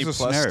s- Disney here's a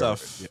Plus scenario.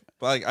 stuff. Yeah.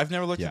 Like I've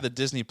never looked Yeah. at the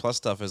Disney Plus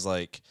stuff as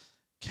like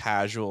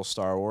casual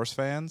Star Wars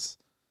fans.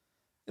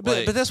 but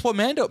like- but that's what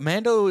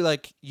Mando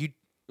like you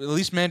at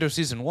least Mando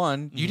season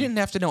 1, you didn't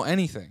have to know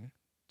anything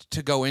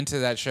to go into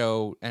that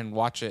show and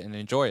watch it and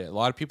enjoy it. A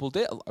lot of people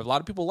did. A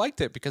lot of people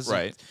liked it because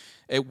Right.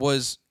 it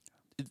was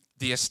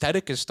the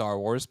aesthetic is Star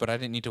Wars, but I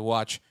didn't need to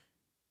watch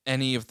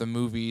any of the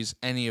movies,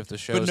 any of the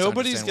shows. But to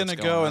nobody's understand gonna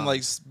what's go going and on.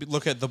 like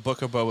look at the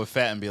Book of Boba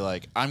Fett and be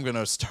like, I'm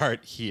gonna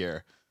start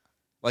here.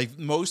 Like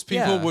most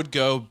people Yeah. would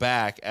go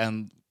back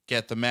and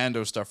get the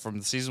Mando stuff from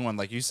the season 1,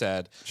 like you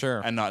said, Sure.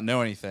 and not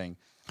know anything.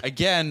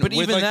 Again, But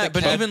with, even like, that, the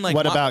but Cad- even like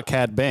what about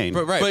Cad Bane?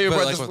 but, right, But, but but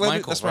like that's, with let me-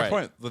 Michael, that's my right.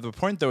 point. The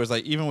point though is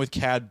like even with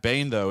Cad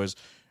Bane though is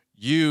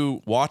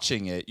you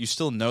watching it, you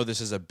still know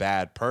this is a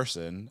bad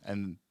person,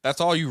 and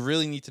that's all you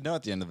really need to know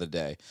at the end of the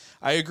day.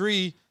 I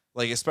agree,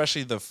 like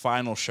especially the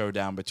final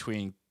showdown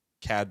between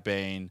Cad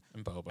Bane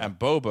And Boba. and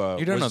Boba.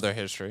 You don't know was- their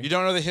history. You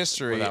don't know the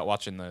history, without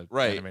watching the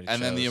right? animated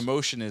And then the shows.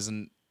 emotion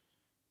isn't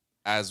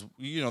as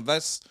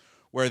that's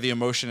where the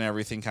emotion and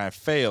everything kind of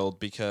failed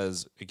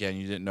because again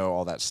you didn't know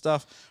all that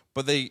stuff.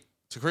 But they,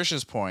 to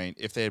Christian's point,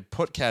 if they had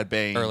put Cad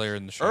Bane Earlier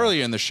in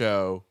the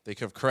show. they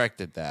could have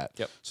corrected that.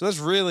 Yep. So that's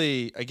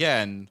really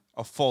again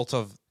a fault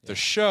of the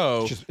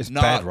show. It's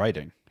not, bad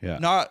writing. Yeah.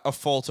 Not a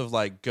fault of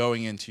like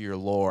going into your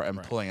lore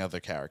and pulling other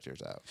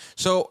characters out.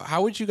 So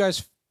how would you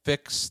guys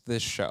fix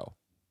this show?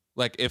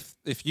 Like if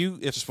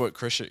Just what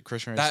Christian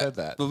already that, said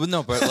that. But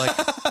no, but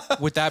like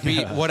would that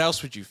be what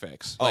else would you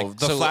fix? Oh, Like,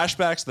 the so-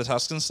 flashbacks, the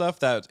Tuscan stuff.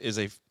 That is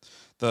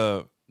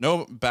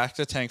no back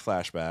to tank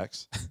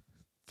flashbacks.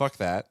 Fuck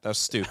that. That's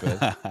stupid.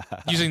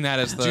 using that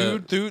as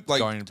the dude, like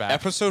going back.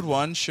 episode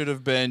 1 should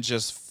have been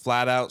just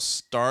flat out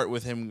start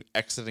with him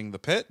exiting the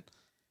pit.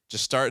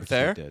 Just start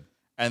there, did.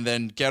 and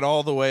then get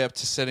all the way up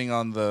to sitting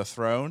on the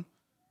throne.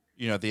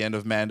 At the end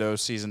of Mando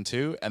season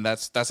 2, and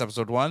that's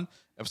episode 1.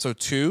 Episode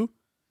 2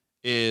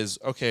 is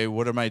okay.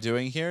 What am I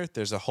doing here?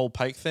 There's a whole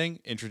Pike thing.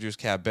 Introduce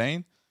Cad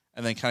Bane,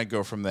 and then kind of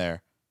go from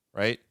there.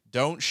 Right?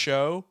 Don't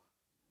show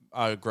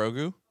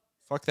Grogu.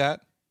 Fuck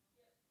that.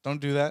 Don't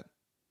do that.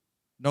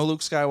 No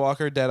Luke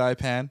Skywalker, Deadeye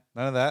Pan,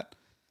 none of that.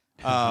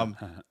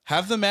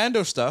 Have the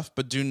Mando stuff,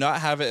 but do not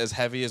have it as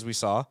heavy as we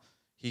saw.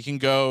 He can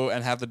go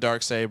and have the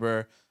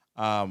Darksaber,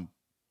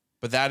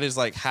 but that is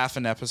like half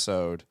an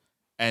episode,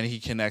 and he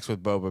connects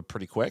with Boba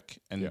pretty quick,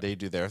 and they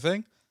do their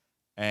thing,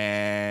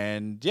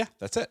 and yeah,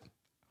 that's it.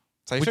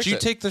 That's how would fix you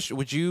it. take the?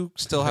 Would you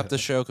still have the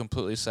show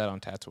completely set on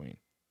Tatooine?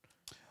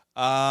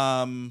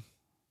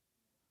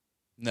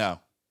 No,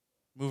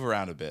 move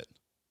around a bit.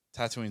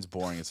 Tatooine's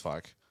boring as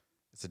fuck.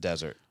 It's a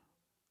desert,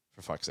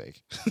 for fuck's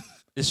sake.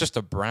 It's just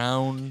a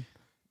brown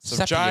Some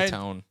sepia giant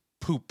tone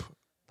Poop.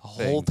 the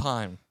whole thing.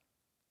 time.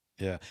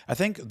 Yeah, I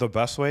think the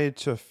best way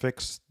to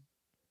fix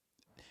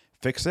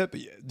it,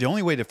 the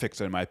only way to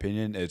fix it, in my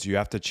opinion, is you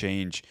have to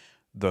change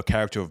the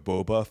character of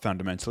Boba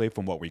fundamentally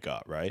from what we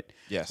got. Right?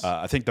 Yes.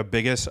 I think the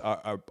biggest,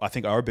 I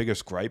think our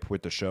biggest gripe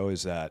with the show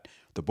is that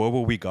the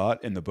Boba we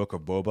got in the Book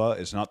of Boba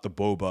is not the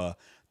Boba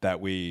that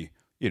we,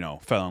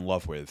 fell in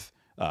love with.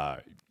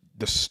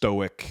 The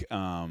stoic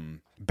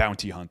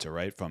bounty hunter,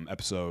 right, from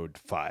episode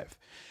 5.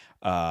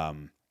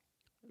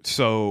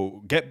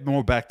 So get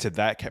more back to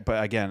that.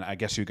 But again, I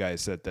guess you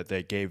guys said that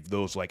they gave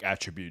those like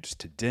attributes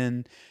to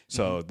Din.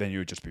 So then you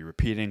would just be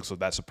repeating. So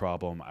that's a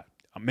problem.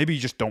 Maybe you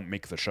just don't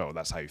make the show.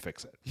 That's how you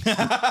fix it.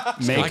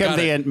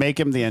 Make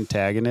him the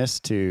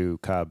antagonist to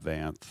Cobb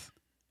Vanth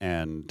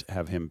and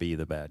have him be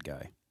the bad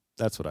guy.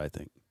 That's what I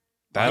think.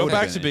 That Go would've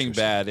back been to being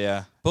interesting. bad,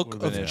 yeah. Book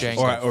Would've of been Jango.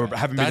 interesting. Or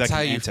have him be That's like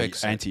how an you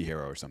fix it.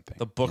 anti-hero or something.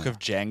 The Book of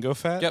Jango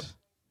Fett? Yep.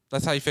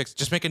 That's how you fix it.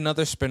 Just make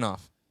another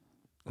spin-off.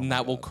 And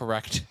that will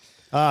correct.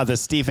 The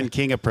Stephen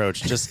King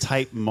approach. Just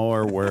type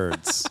more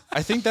words.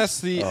 I think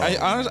that's the.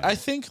 I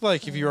think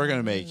like if you are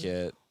gonna make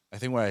it, I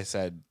think what I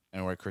said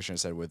and what Christian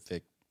said with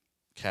the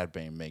Cad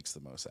Bane makes the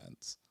most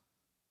sense.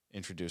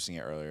 Introducing it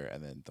earlier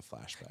and then the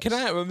flashbacks. Can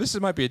I? Well, this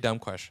might be a dumb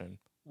question.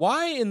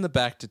 Why in the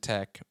back to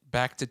tank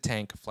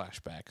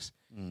flashbacks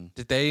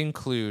did they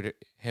include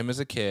him as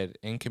a kid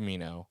in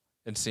Camino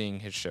and seeing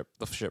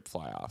the ship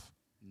fly off?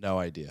 No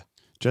idea.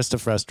 Just to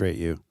frustrate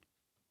you.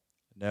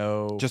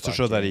 No. Just to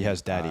show that he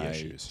has daddy fucking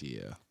issues.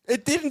 idea.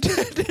 It didn't.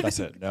 That's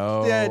it.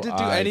 No. Yeah, it didn't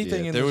do anything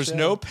idea. in There the was show.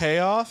 no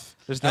payoff.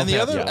 There's no and the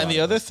payoff other to a lot and the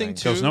of other those thing things.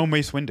 too. There was no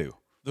Mace Windu.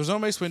 There's no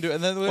Mace Windu,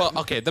 and then Well,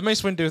 okay, the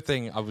Mace Windu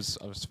thing, I was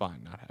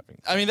fine not having.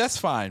 I mean, that's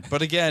fine.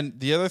 But again,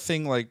 the other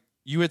thing, like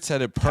you had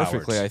said it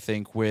perfectly, Cowards. I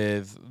think,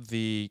 with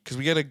because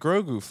we get a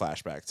Grogu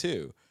flashback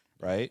too,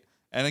 right?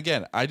 And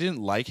again, I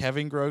didn't like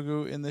having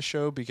Grogu in the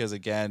show because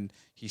again,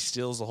 he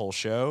steals the whole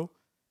show,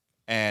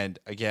 And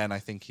again, I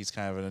think he's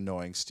kind of an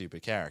annoying,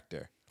 stupid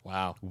character.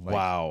 Wow.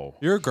 Wow.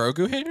 You're a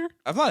Grogu hater?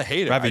 I'm not a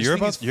hater. Ravi, I just you're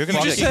think about- he's you're gonna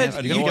fucking- You get just said,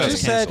 canceled. you're you gonna get just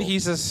us said canceled.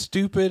 he's a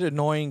stupid,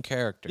 annoying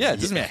character. Yeah, it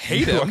doesn't mean I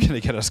hate You are him. going to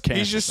get us canceled,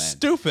 He's just man.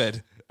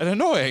 stupid and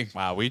annoying.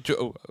 Wow, we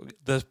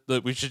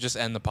should just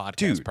end the podcast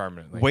Dude,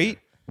 permanently.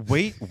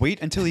 wait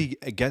until he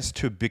gets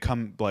to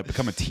become a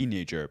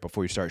teenager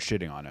before you start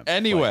shitting on him.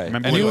 Anyway, Like,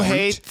 remember and when You Anyway, Groot-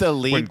 hate the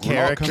when lead Groot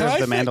character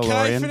comes- of The Can I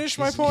Mandalorian. finish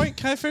my point?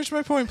 Can I finish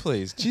my point,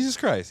 please? Jesus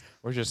Christ.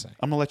 We're just saying.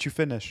 I'm gonna let you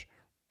finish.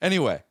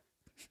 Anyway,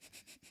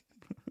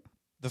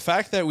 the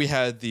fact that we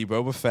had the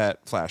Boba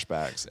Fett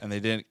flashbacks and they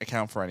didn't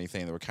account for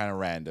anything, they were kind of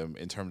random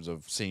in terms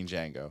of seeing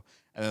Django,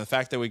 and then the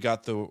fact that we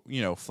got the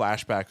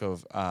flashback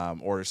of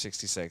Order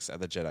 66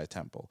 at the Jedi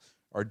Temple.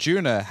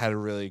 Arjuna had a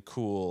really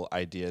cool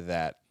idea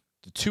that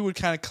the two would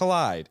kind of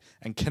collide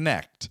and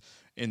connect,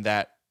 in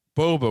that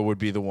Boba would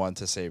be the one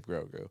to save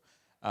Grogu,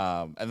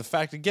 and the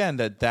fact again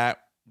that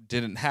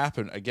didn't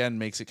happen again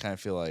makes it kind of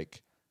feel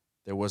like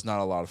there was not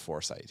a lot of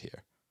foresight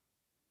here.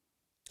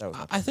 That was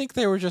my I think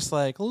they were just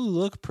like, "Ooh,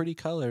 look, pretty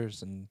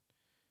colors, and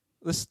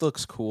this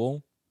looks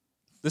cool.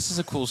 This is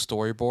a cool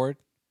storyboard.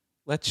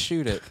 Let's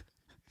shoot it."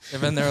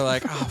 And then they're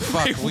like, "Oh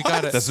fuck, we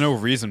got it." There's no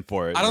reason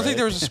for it. I don't think right?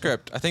 there was a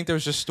script. I think there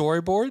was just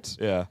storyboards,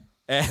 Yeah.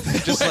 and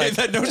just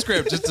like no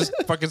script, just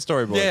a fucking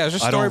storyboard. yeah, it was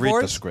just I don't read the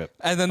storyboards. script.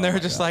 And then they're my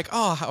just God. like,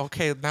 "Oh,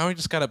 okay, now we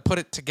just got to put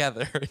it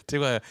together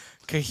into a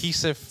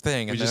cohesive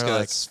thing." We And just they're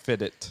gotta like,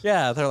 fit it.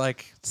 "Yeah," they're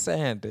like,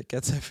 "Sand, it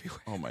gets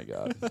everywhere." Oh my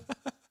god.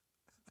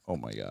 Oh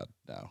my god.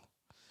 No.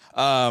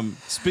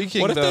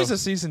 Speaking What if though, there's a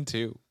season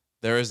 2?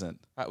 there isn't.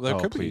 There Oh,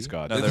 could please, be.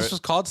 God. No, This there- was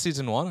called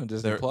season 1 on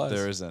Disney There, Plus.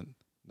 there isn't.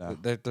 No.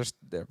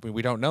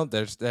 We don't know.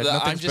 There's I'm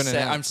nothing's just been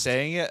saying. I'm announced.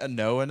 saying it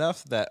know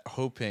enough that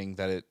hoping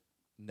that it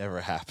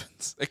never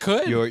happens. It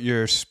could.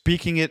 You're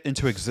speaking it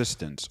into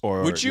existence,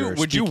 or Would you you're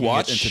would you speaking it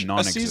watch into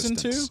a season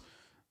 2? non-existence.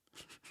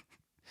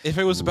 If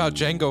it was about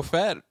Jango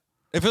Fett,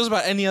 if it was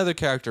about any other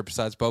character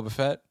besides Boba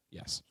Fett,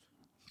 yes.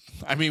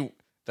 I mean,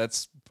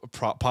 that's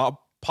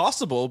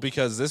possible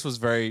because this was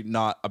very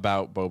not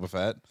about Boba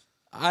Fett.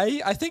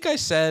 I think I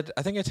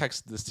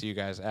texted this to you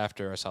guys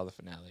after I saw the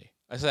finale.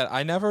 I said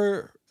I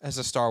never, as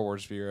a Star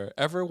Wars viewer,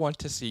 ever want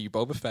to see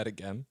Boba Fett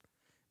again,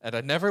 and I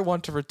never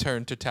want to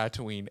return to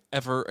Tatooine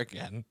ever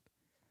again.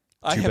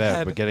 I Too have bad,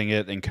 had, we're getting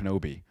it in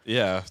Kenobi.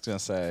 Yeah, I was gonna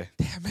say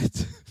damn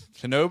it.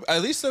 Kenobi.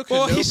 At least though,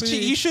 Well, Kenobi.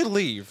 he should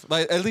leave.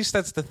 Like at least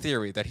that's the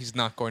theory that he's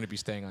not going to be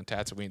staying on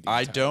Tatooine.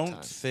 I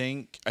don't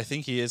think. I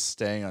think he is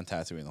staying on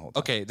Tatooine the whole time.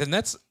 Okay, then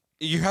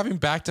you're having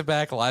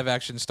back-to-back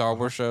live-action Star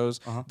Wars shows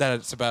that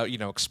it's about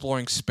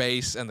exploring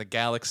space and the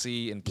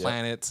galaxy and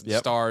planets and Yep.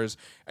 stars,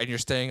 and you're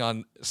staying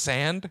on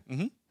sand.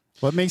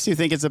 What makes you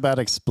think it's about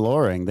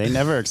exploring? They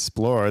never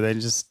explore. They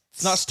just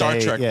It's not Star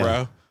stay- Trek, yeah.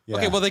 bro. Yeah.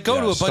 Okay, well they go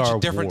Yeah, to a bunch Star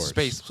of different Wars.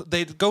 space.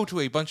 They go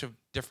to a bunch of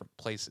different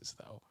places,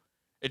 though.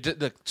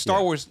 The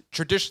Star Wars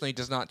traditionally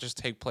does not just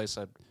take place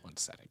at one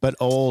setting. But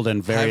old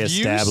and very Have you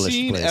established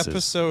seen places.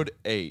 episode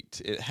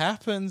 8? It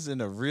happens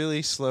in a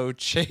really slow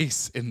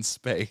chase in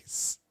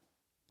space.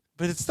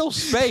 But it's still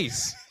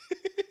space,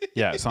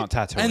 Yeah, it's not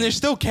Tatooine. and there's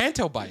still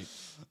Canto Bite.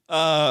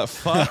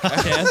 Fuck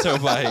Canto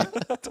Bite.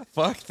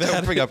 Fuck Don't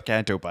that. bring up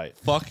Canto Bite.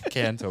 Fuck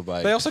Canto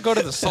Bite. They also go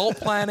to the Salt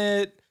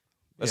Planet.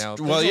 Well,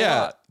 there's a yeah.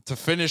 lot. To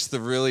finish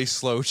the really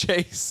slow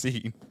chase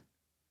scene.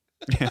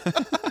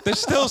 There's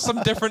still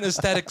some different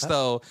aesthetics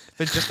though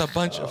than just a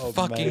bunch of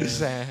fucking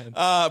sand.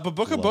 But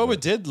Book of Boba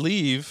did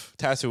leave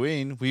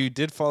Tatooine. We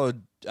did follow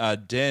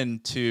Din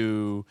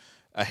to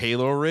a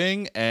Halo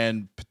ring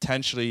and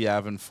potentially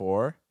Yavin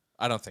 4.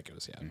 I don't think it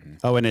was yet.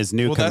 Oh, and his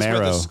new Well, that's where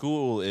the Camaro.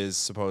 school is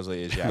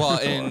supposedly is Yavin Well,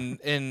 4.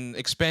 in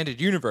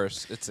expanded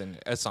universe, it's on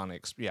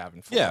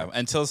Yavin 4. Yeah,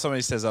 until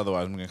somebody says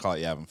otherwise, I'm going to call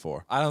it Yavin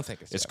 4. I don't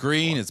think It's Yavin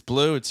green, it's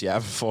blue, it's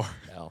Yavin 4. 4.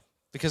 No.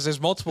 Because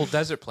there's multiple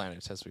desert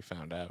planets, as we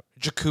found out.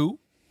 Jakku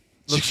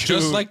looks Jakku.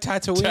 just like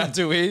Tatooine.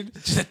 Tatooine.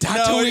 Just a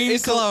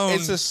Tatooine clone.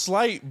 It's a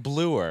slight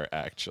bluer,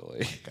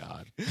 actually.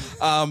 God.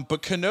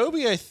 But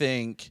Kenobi, I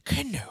think,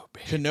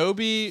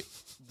 Kenobi.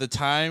 the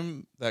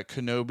time that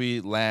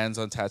Kenobi lands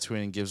on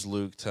Tatooine and gives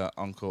Luke to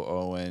Uncle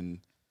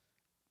Owen.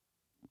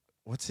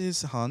 What's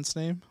his Han's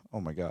name? Oh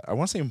my god, I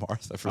want to say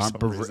Martha for Aunt some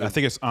Beru. reason. I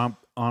think it's Aunt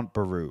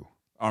Beru.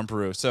 Aunt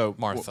Beru. So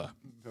Martha.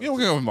 we'll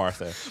go with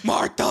Martha.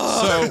 Martha!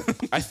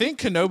 So I think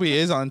Kenobi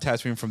is on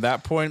Tatooine from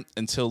that point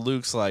until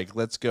Luke's like,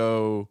 let's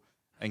go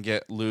and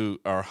get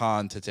Luke or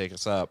Han to take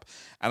us up.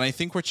 And I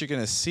think what you're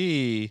gonna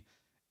see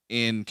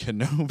in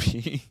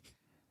Kenobi,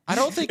 I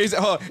don't think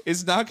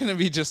it's not gonna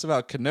be just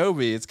about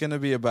Kenobi. It's gonna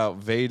be about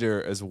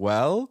Vader as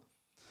well.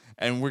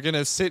 And we're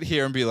gonna sit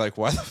here and be like,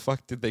 why the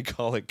fuck did they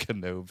call it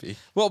Kenobi?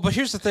 Well, but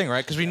here's the thing,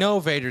 right? Because we know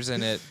Vader's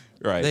in it.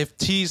 Right. They've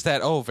teased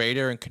that,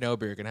 Vader and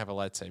Kenobi are going to have a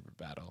lightsaber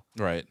battle.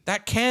 Right.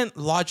 That can't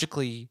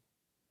logically...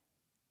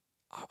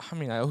 I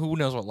mean, who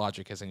knows what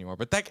logic is anymore,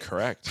 but that...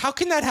 Correct. How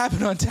can that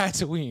happen on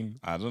Tatooine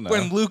I don't know.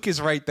 when Luke is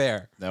right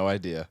there? No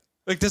idea.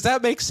 Like, does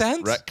that make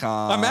sense?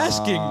 Retcon. I'm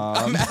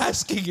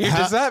asking you,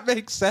 does that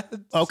make sense?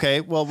 Okay,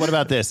 well, what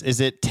about this? Is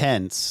it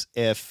tense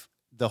if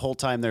the whole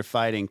time they're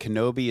fighting,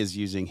 Kenobi is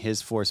using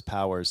his force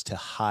powers to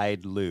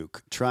hide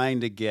Luke,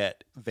 trying to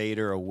get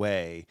Vader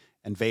away.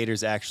 And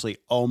Vader's actually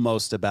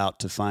almost about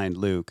to find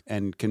Luke,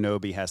 and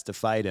Kenobi has to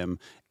fight him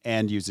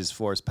and use his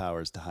force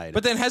powers to hide him.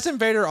 But then hasn't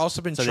Vader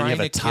also been So then you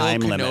trying have to a kill time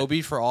limit.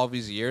 Kenobi for all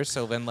these years?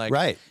 So then, like,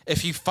 Right.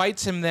 if he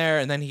fights him there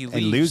and then he leaves,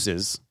 and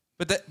loses.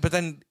 but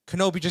then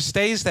Kenobi just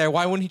stays there.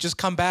 Why wouldn't he just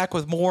come back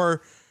with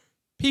more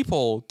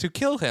people to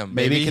kill him?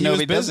 Maybe he Kenobi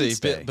was busy doesn't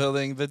stay.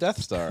 building the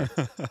Death Star.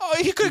 Oh,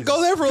 he could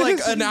go there for like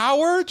an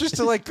hour just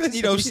to like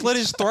slit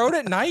his throat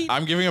at night.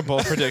 I'm giving a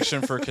bold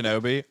prediction for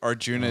Kenobi.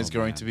 Arjuna is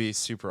going man. to be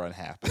super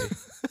unhappy.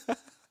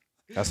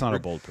 That's not a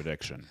bold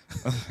prediction.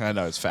 I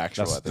know it's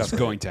factual. That's, at this that's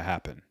going to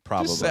happen.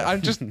 probably.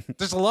 I'm just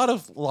there's a lot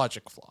of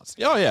logic flaws.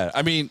 Oh yeah,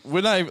 I mean,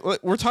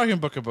 we're talking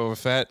Book of Boba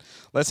Fett.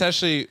 Let's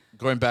actually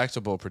going back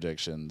to bold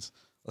predictions.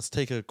 Let's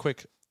take a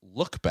quick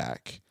look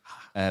back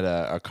at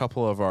a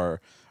couple of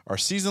our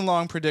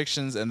season-long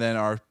predictions and then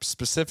our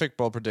specific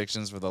bold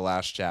predictions for the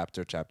last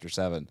chapter, Chapter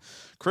 7.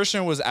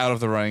 Christian was out of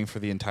the running for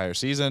the entire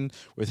season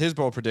with his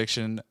bold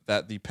prediction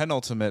that the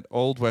penultimate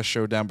Old West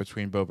showdown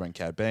between Boba and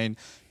Cad Bane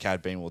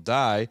will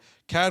die.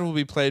 Cad will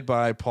be played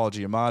by Paul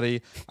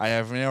Giamatti. I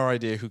have no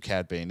idea who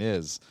Cad Bane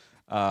is.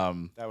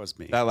 That was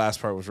me. That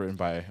last part was written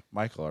by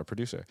Michael, our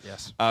producer.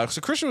 Yes. So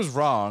Christian was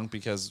wrong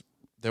because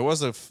there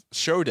was a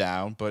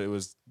showdown, but it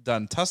was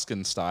done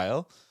Tuscan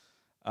style.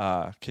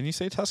 Can you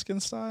say Tuscan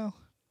style?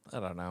 I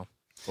don't know.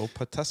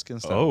 Opa Tuscan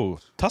style. Oh,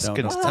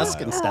 Tuscan style.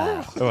 Tuscan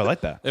style. Oh, I like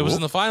that. It was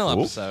in the final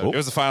episode. It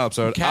was the final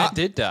episode. Cat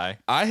did die.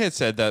 I had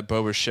said that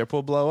Boba's ship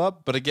will blow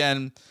up, but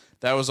again,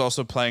 that was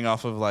also playing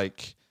off of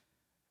like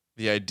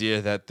the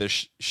idea that the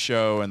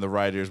show and the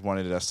writers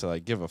wanted us to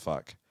like give a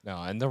fuck. No,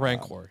 and the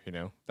Rancor,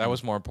 that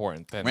was more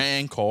important than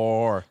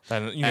Rancor.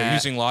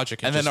 using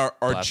logic. And then just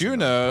blasting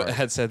Arjuna them apart.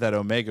 had said that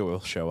Omega will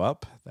show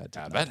up. That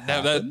did not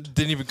happen. that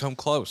didn't even come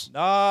close.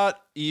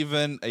 Not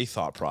even a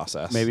thought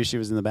process. Maybe she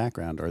was in the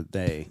background, or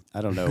they.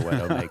 I don't know what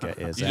Omega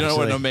is. You don't know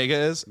what actually. Omega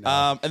is?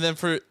 And then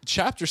for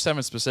Chapter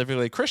 7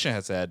 specifically, Christian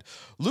had said,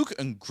 Luke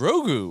and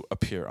Grogu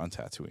appear on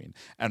Tatooine.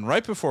 And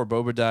right before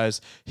Boba dies,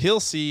 he'll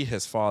see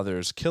his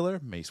father's killer,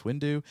 Mace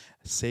Windu,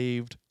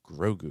 saved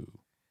Grogu.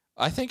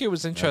 I think it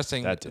was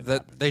interesting that that, didn't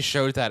happen. they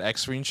showed that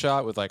X-Wing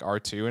shot with like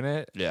R2 in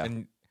it. Yeah.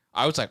 And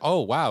I was like,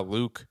 oh, wow,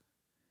 Luke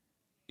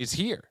is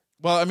here.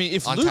 Well, I mean,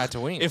 On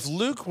Tatooine. if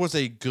Luke was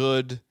a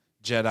good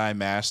Jedi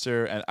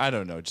Master and, I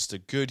don't know, just a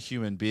good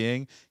human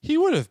being, he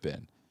would have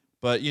been.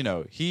 But,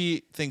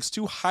 he thinks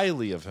too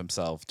highly of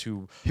himself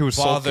to He was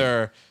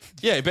bother.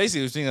 Yeah,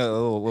 basically, he was being a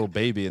little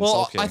baby and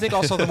Well, sulking. I think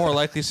also the more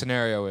likely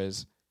scenario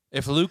is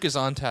if Luke is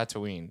on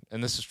Tatooine,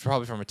 and this is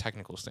probably from a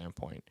technical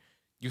standpoint,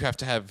 you have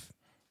to have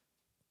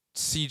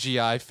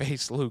CGI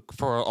face Luke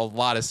for a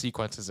lot of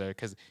sequences there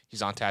because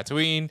he's on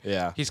Tatooine.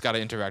 Yeah. He's got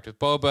to interact with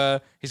Boba.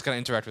 He's got to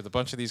interact with a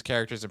bunch of these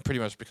characters and pretty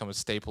much become a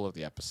staple of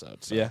the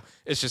episode. So Yeah.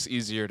 it's just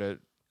easier to,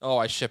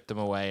 I shipped him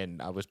away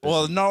and I was busy.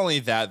 Well, not only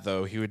that,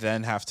 though, he would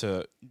then have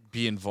to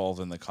be involved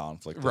in the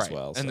conflict right. as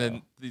well. And so.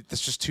 then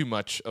that's just too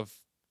much of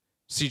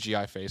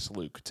CGI face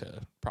Luke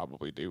to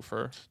probably do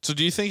for. So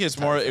do you think it's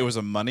more it was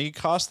a money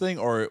cost thing,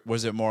 or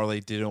was it more they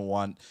didn't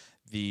want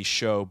the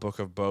show Book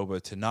of Boba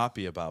to not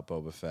be about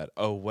Boba Fett?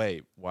 Oh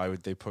wait, why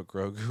would they put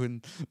Grogu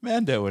and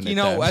Mando in it?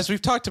 then? As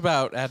we've talked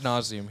about ad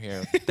nauseum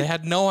here, they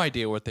had no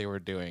idea what they were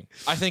doing.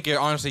 I think it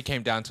honestly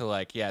came down to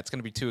like, it's going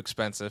to be too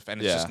expensive and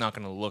it's Yeah. just not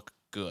going to look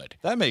good.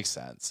 that makes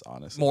sense,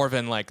 honestly. More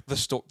than like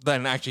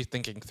than actually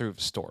thinking through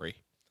the story.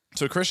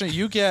 So Christian,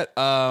 you get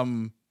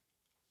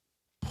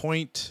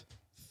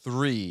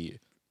 0.3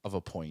 of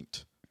a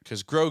point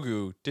because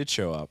Grogu did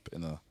show up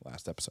in the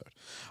last episode.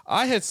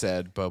 I had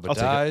said Boba I'll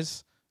take it.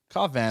 dies,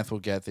 Cobb Vanth will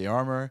get the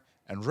armor,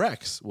 and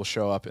Rex will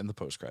show up in the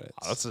post credits.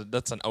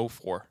 That's an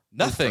 04.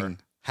 Nothing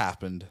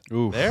happened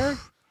Oof. there,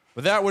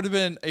 but that would have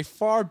been a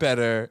far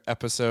better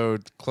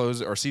episode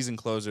closer or season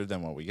closer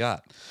than what we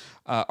got.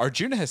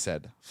 Arjuna has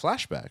said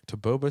flashback to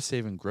Boba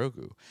saving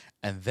Grogu,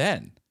 and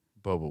then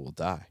Boba will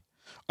die.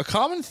 A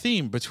common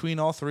theme between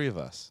all three of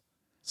us: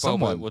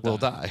 someone will will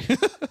die.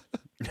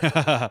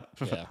 Yeah.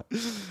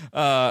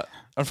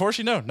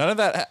 Unfortunately, no, none of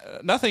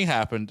that. Nothing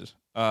happened.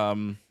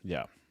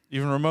 Yeah.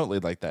 Even remotely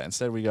like that.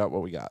 Instead, we got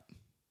what we got.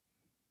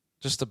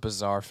 Just a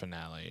bizarre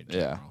finale. In Yeah.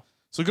 general.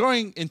 So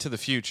going into the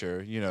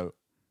future,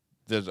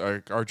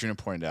 Arjuna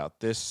pointed out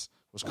this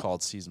was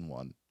called season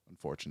 1,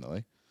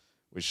 unfortunately,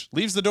 which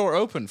leaves the door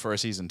open for a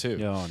season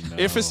 2. Oh, no.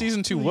 If a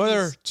season 2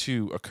 were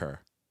to occur,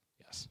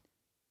 Yes.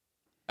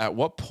 at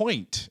what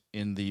point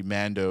in the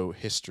Mando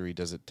history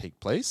does it take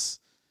place,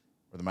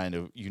 or the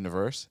Mando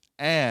universe,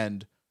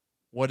 and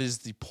what is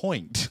the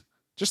point,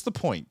 just the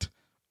point,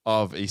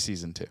 of a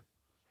season 2?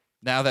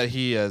 Now that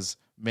he has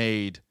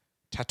made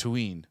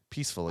Tatooine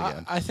peaceful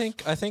again. I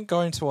think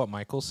going to what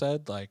Michael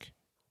said, like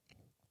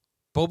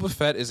Boba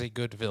Fett is a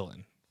good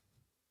villain.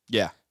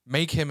 Yeah.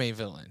 Make him a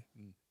villain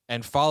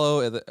and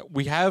follow.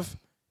 We have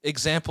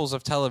examples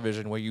of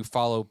television where you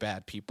follow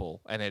bad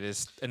people and it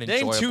is an Name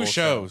enjoyable 2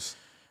 show. shows.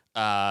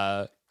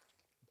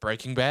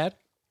 Breaking Bad.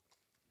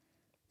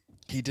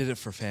 He did it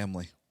for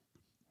family.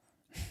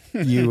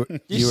 You were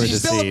He's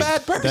still a deceived.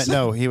 bad person.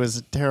 No, he was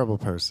a terrible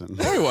person.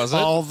 No, he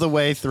wasn't. All the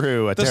way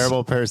through, a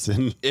terrible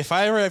person. If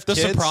I ever have The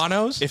kids,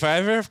 Sopranos? If I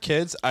ever have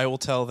kids, I will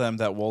tell them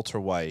that Walter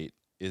White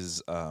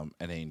is an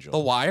angel. The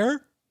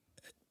Wire?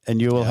 And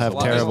you will have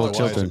Well, terrible there's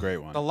That's a children. great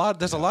one.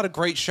 There's a lot of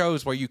great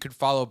shows where you could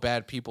follow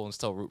bad people and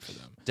still root for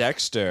them.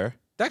 Dexter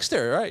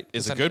Dexter, right?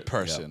 is a good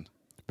person.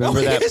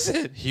 Remember that? Is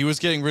it? He was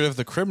getting rid of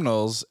the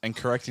criminals and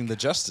correcting the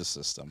justice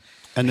system.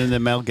 And then the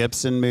Mel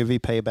Gibson movie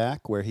Payback,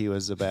 where he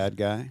was a bad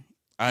guy.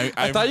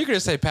 I thought you were going to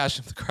say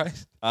Passion of the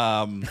Christ.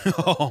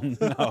 Oh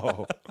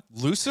no.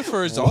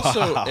 Lucifer is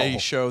also a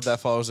show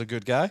that follows a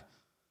good guy.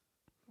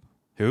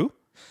 Who?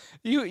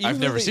 I've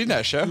never seen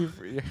that show.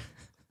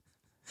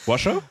 What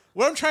show?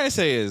 What I'm trying to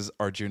say is,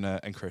 Arjuna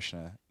and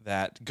Krishna,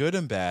 that good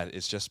and bad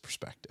is just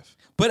perspective.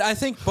 But I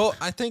think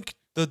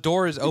the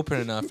door is open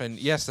enough, and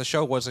yes, the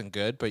show wasn't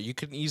good, but you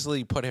can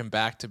easily put him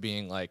back to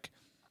being like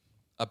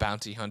a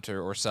bounty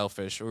hunter or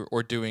selfish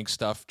or doing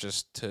stuff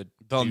just to.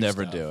 They'll do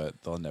never stuff. do it.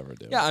 They'll never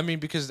do it. Yeah, I mean,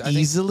 because I think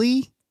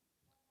Easily?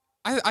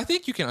 I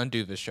think you can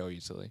undo this show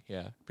easily.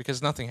 Yeah,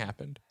 because nothing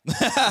happened.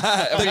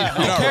 I mean,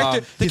 you're not wrong.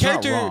 The He's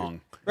not character,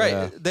 wrong.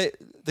 right? Yeah.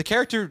 The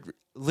character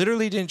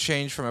literally didn't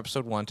change from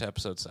episode 1 to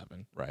episode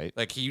 7. Right.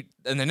 Like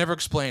and they never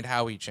explained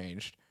how he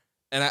changed.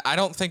 And I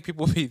don't think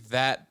people would be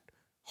that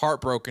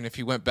heartbroken if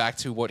he went back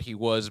to what he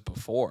was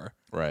before.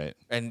 Right.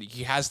 And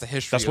he has the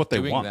history That's of what they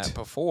doing want. that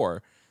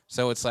before.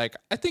 So it's like,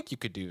 I think you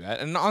could do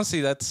that. And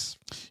honestly, that's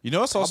You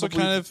know, it's also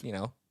probably, kind of,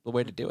 the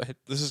way to do it.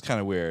 this is kind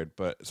of weird,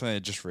 but something I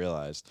just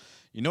realized.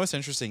 You know what's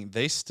interesting?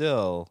 We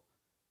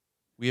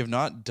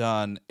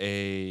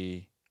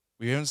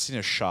haven't seen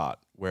a shot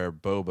where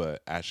Boba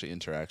actually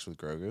interacts with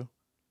Grogu.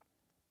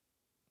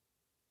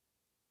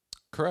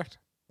 Correct.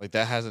 Like,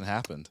 that hasn't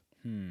happened.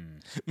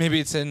 Maybe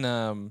it's in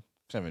Kind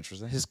of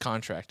interesting. his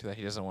contract that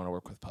he doesn't want to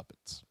work with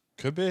puppets.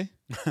 Could be.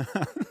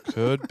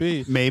 Could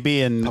be.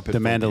 Maybe in Puppet The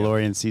phobia.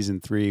 Mandalorian season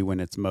 3 when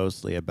it's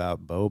mostly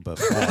about Boba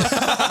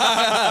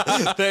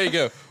Fett. There you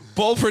go.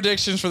 Bold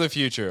predictions for the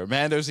future.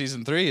 Mando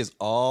season 3 is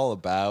all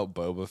about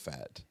Boba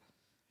Fett.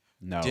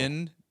 No.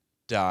 Din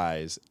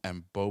dies,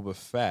 and Boba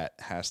Fett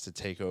has to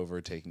take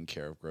over taking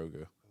care of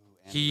Grogu.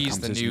 He's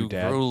Becomes the his new new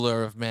dad.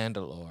 ruler of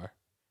Mandalore.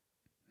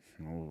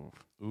 Ooh.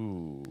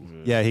 Ooh.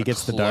 Yeah, he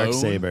gets the dark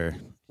clone? saber.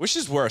 Which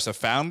is worse, a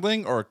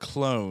foundling or a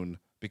clone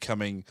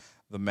becoming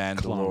the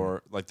Mandalore, Clone.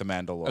 like the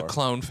Mandalore? A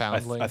clone I,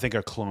 foundling. I think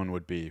a clone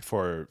would be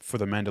for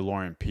the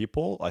Mandalorian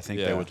people. I think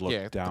they Yeah. would look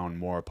Yeah. down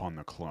more upon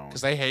the clone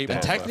because they hate than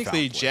And Boba. a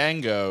technically,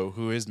 foundling. Django,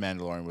 who is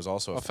Mandalorian, was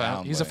also a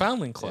foundling. He's a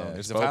foundling clone. Yeah,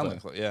 he's It's a Boba. foundling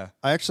clone. Yeah.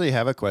 I actually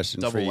have a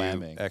question Double for you,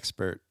 whammy.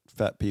 expert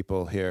Fett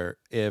people here.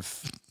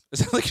 If Is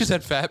that like you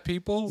said, fat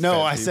people? No,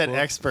 Fat I said people?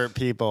 expert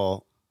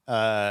people.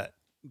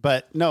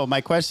 But no, my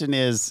question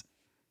is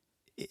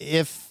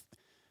if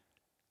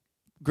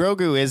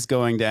Grogu is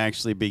going to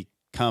actually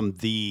become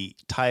the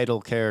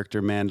title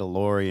character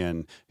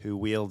Mandalorian who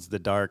wields the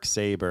dark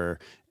saber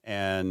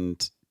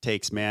and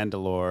takes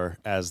Mandalore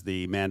as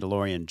the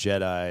Mandalorian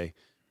Jedi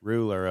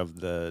ruler of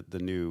the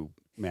new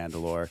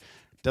Mandalore,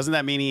 doesn't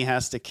that mean he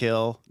has to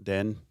kill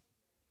Din?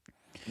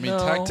 I mean, No.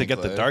 technically, To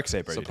get the darksaber,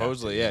 you'd have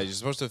supposedly, to, yeah, yeah. you're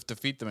supposed to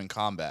defeat them in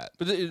combat.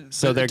 But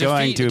So they're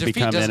going to defeat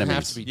become doesn't enemies.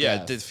 Have to be Yeah,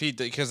 death. defeat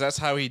because that's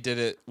how he did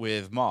it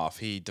with Moff.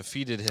 He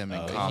defeated him in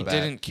He combat.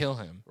 didn't kill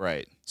him,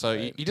 Right. so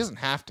Right. he doesn't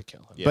have to kill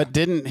him. Yeah. But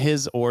didn't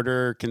his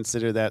order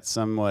consider that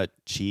somewhat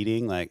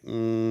cheating? Like,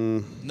 No,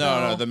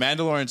 No. the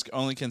Mandalorians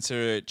only consider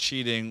it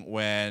cheating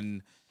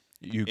when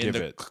You in give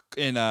the it.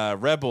 in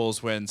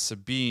Rebels when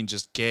Sabine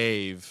just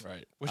gave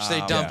Right. Which they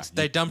Yeah, dumped.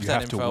 They you- dumped you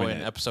that have to info win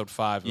in it. episode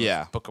 5 of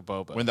Yeah. Book of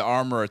Boba. when the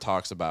armorer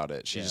talks about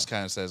it. She Yeah. just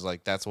kind of says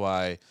like that's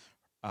why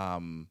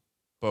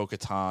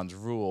Bo-Katan's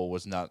rule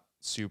was not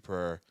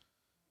super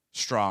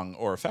strong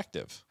or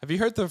effective. Have you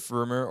heard the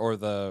rumor or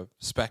the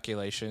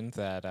speculation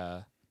that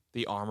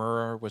the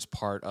armorer was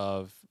part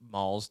of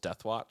Maul's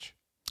Death Watch?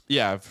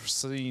 Yeah, I've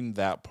seen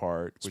that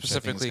part which I think is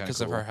Specifically kinda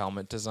because of cool. her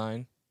helmet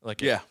design.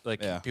 Like Yeah,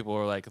 like yeah. people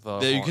were like the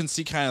There you horn- can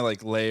see kind of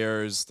like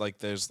layers, like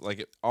there's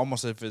like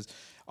almost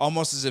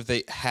as if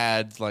they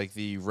had like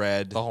the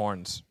red, the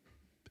horns.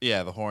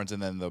 yeah, the horns,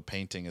 and then the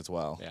painting as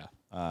well. Yeah.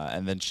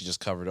 And then she just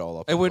covered it all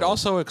up. It with would gold.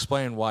 also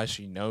explain why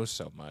she knows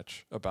so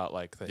much about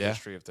like the Yeah.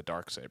 history of the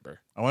Darksaber.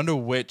 I wonder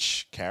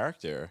which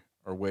character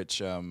or which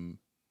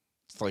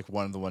it's like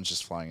one of the ones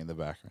just flying in the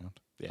background.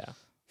 Yeah.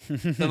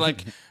 Then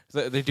like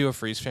they do a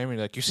freeze frame and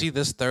you're like, you see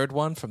this third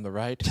one from the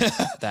right?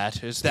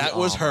 That is That the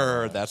was her.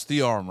 armorer. That's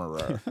the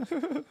armorer.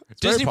 It's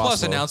Disney very Plus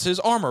possible. announces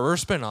Armorer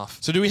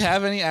spinoff. So, do we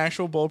have any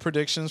actual bold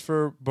predictions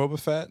for Boba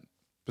Fett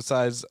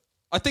besides?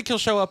 I think he'll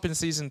show up in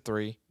season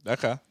 3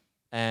 Okay,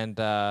 and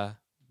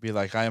be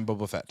like, I am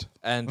Boba Fett.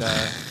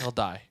 he'll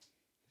die.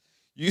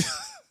 You.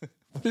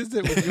 What is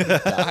it with you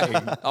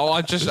dying? Oh,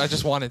 I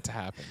just want it to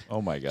happen.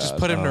 Oh my god! Just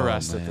put him to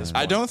rest at this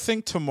point. I don't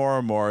think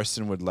Tamora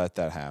Morrison would let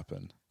that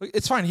happen.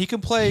 It's fine. He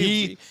can play.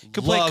 He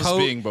can loves play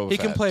being Boba He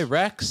can Fett. play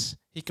Rex.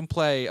 He can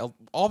play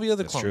all the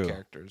other That's clone true.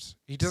 characters.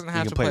 He doesn't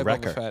have can to play play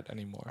Wrecker. Boba Fett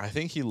anymore. I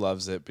think he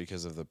loves it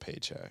because of the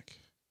paycheck.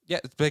 Yeah,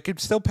 they could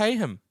still pay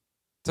him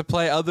to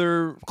play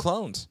other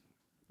clones.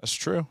 That's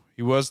true.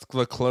 He was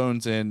the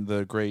clones in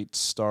the great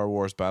Star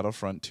Wars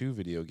Battlefront 2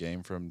 video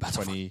game from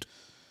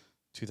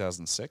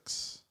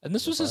 2006. And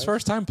this was his 2005?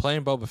 first time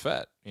playing Boba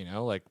Fett,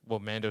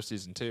 Mando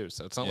season 2.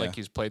 So it's not Yeah. like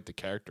he's played the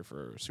character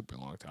for a super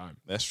long time.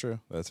 That's true.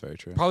 That's very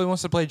true. Probably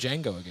wants to play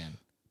Django again.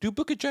 Do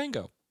Book of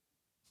Django.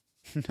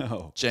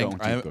 No. Django,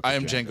 don't do Book I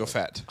of am Django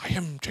Fett. I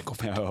am Django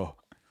Fett. No.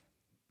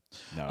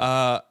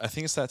 No. I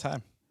think it's that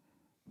time.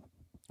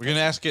 We're going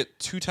to ask it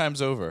 2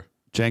 times over.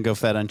 Django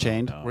Fett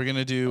Unchained. No. We're going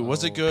to do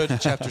Was It Good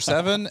Chapter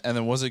 7 and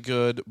then Was It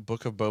Good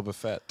Book of Boba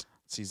Fett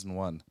Season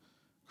 1.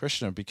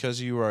 Krishna, because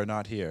you are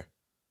not here,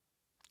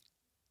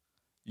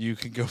 you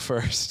can go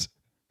first.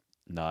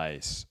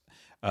 Nice.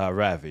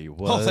 Ravi,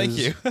 was, Oh, thank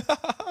you.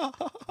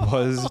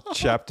 was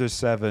Chapter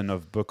 7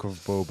 of Book of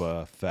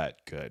Boba Fett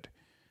good?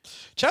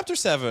 Chapter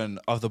 7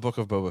 of the Book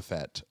of Boba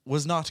Fett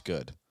was not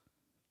good.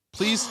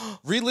 Please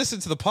re-listen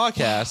to the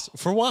podcast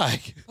for why.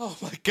 Oh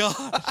my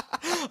God.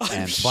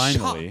 And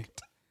finally,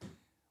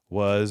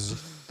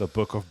 was the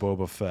Book of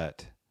Boba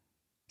Fett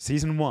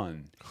Season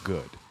 1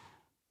 good?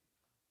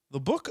 The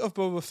Book of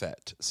Boba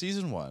Fett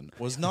Season 1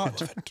 was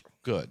not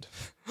good.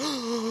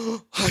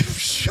 I'm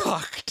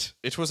shocked.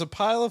 It was a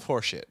pile of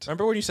horseshit.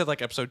 Remember when you said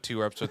like episode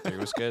 2 or episode 3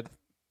 was good?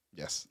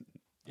 Yes.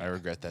 I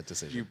regret that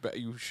decision.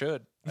 You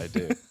should. I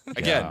do.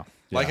 Again, Yeah.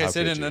 like Yeah, I how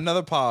said could in you?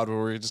 another pod where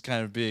we're just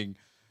kind of being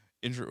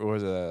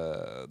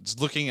just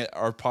looking at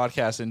our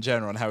podcast in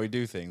general and how we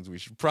do things, we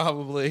should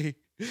probably,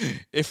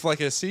 if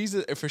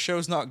a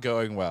show's not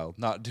going well,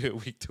 not do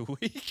it week to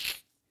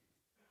week.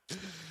 It's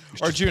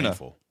just Arjuna,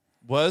 painful.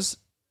 was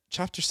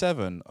Chapter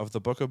 7 of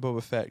the Book of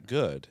Boba Fett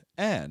good?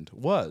 And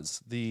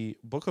was the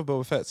Book of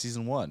Boba Fett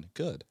Season 1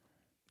 good?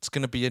 It's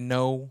going to be a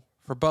no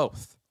for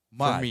both.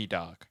 My For me,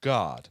 dog.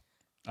 God.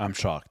 I'm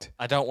shocked.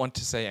 I don't want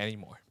to say any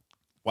more.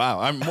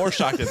 Wow, I'm more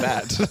shocked at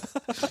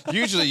that.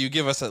 Usually you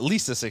give us at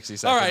least a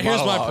 60-second All right, here's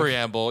my monologue.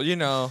 preamble.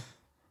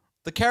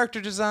 The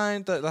character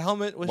design, the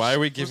helmet was Why are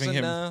we giving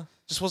wasn't, him-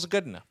 just wasn't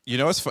good enough. You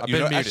know what's funny?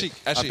 I've been muted.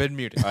 Actually, I've been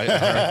muted. I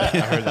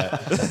heard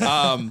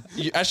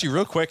that. Actually,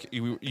 real quick,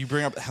 you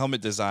bring up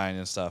helmet design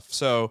and stuff.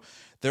 So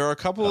there are a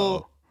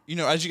couple.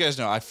 As you guys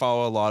know, I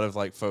follow a lot of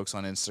folks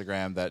on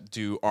Instagram that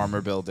do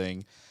armor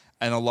building,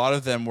 and a lot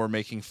of them were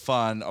making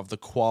fun of the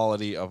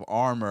quality of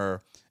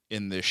armor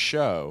in this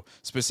show.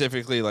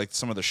 Specifically, like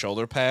some of the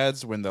shoulder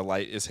pads, when the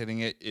light is hitting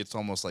it, it's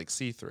almost like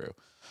see through.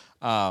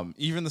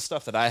 Even the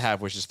stuff that I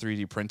have, which is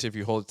 3D printed, if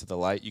you hold it to the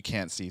light, you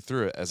can't see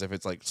through it, as if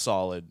it's like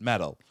solid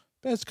metal.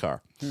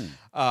 Beskar.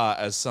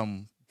 As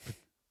some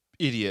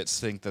idiots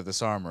think that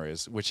this armor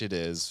is, which it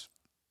is,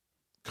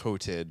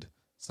 coated.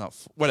 It's not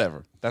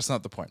whatever. That's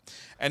not the point.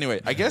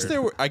 Anyway, I guess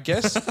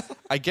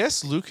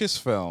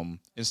Lucasfilm,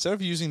 instead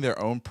of using their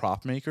own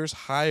prop makers,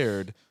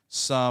 hired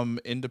some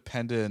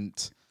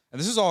independent. And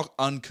this is all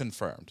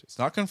unconfirmed. It's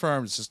not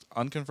confirmed. It's just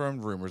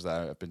unconfirmed rumors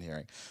that I've been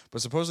hearing.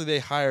 But supposedly they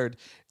hired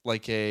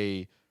like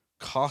a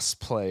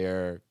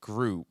cosplayer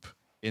group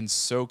in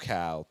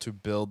SoCal to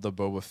build the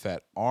Boba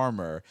Fett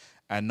armor,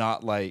 and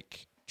not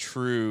like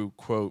true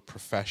quote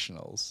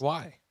professionals.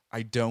 Why?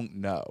 I don't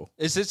know.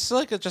 Is it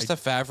still just a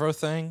Favreau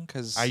thing?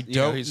 Because I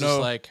don't he's know. just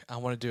like, I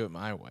want to do it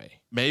my way.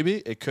 Maybe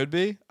it could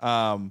be.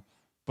 But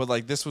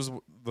like this was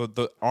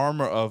the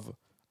armor of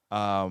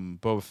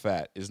Boba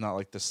Fett is not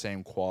like the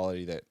same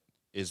quality that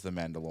is the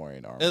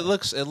Mandalorian armor. It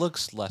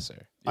looks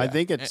lesser. I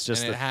think it's And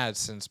just it has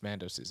since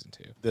Mando season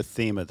 2. the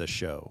theme of the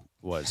show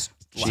was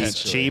cheap,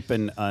 Essentially. cheap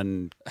and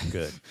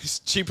ungood. It's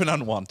cheap and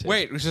unwanted.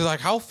 Wait, which is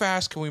like, how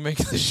fast can we make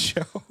this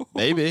show?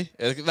 Maybe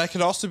that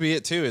could also be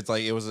it too. It's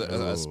like it was a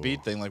Oh.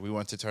 speed thing. Like we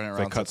want to turn it If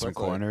around. they cut so some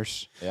quickly.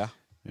 corners. Yeah.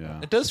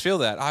 Yeah. It does feel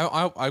that.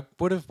 I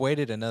would have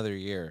waited another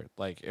year,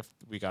 like if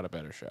we got a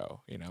better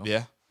show,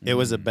 Yeah. It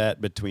was a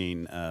bet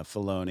between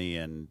Filoni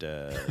and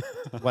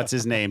what's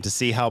his name to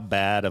see how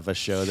bad of a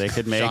show they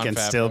could make Jon and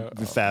still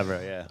Favreau.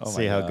 Favreau, yeah. Oh my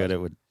see how God. good it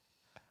would.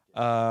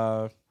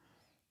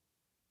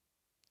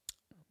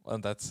 Well,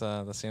 that's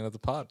the end of the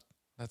pod.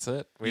 That's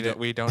it. We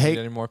don't Hey. need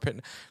any more pit.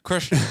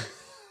 Christian,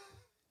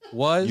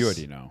 was You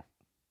already know.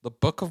 the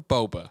Book of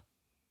Boba,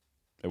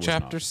 It was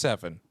Chapter not.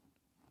 7.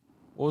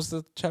 What was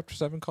the Chapter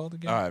 7 called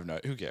again? I have no.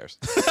 Who cares?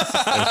 It was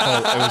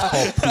called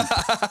Poop. It was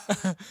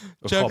called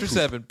Chapter Poop.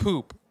 7,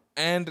 Poop.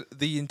 And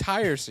the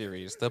entire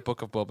series, The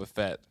Book of Boba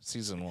Fett,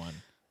 Season 1. It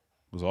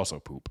was also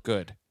poop.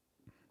 Good.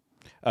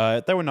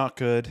 They were not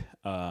good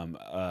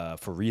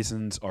for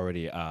reasons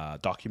already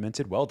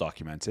well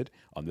documented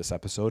on this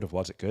episode of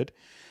Was It Good?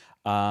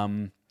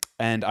 And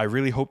I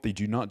really hope they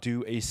do not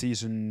do a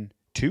season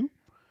 2.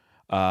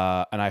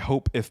 And I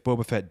hope if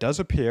Boba Fett does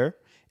appear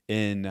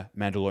in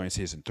Mandalorian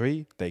season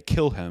 3, they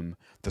kill him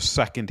the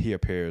second he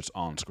appears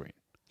on screen.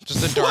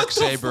 Just a dark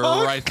saber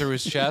right through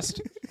his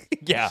chest.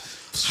 Yeah.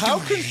 How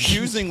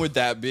confusing would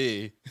that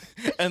be?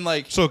 And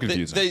like So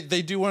confusing.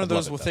 They do one of I'd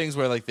love those it, though. things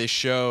where like they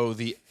show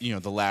the the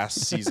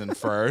last season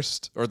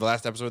first, or the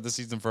last episode of the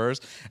season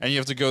first, and you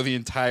have to go the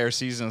entire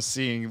season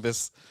seeing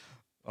this.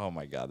 Oh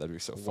my God, that'd be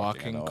so fucking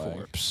Walking annoying.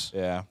 corpse.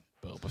 Yeah,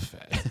 Boba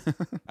Fett.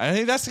 I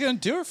think that's gonna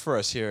do it for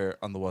us here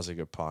on the Was It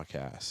Good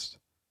podcast.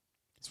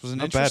 This was an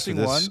Not bad for interesting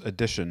this one.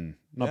 edition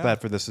Not Yeah.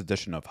 bad for this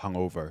edition of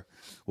Hungover.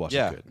 Was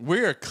Yeah, it good? we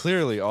are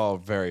clearly all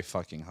very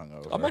fucking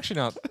hungover. I'm actually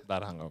not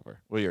that hungover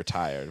well, you're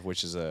tired,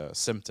 which is a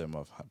symptom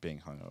of being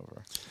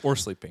hungover, or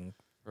sleeping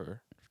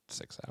for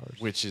 6 hours.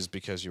 which is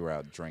because you were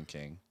out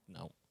drinking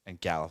No, and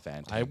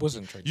gallivanting. I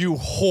wasn't drinking. You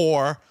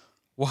whore.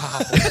 Wow.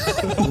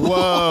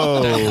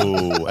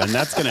 Whoa! And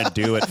that's gonna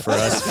do it for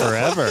us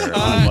forever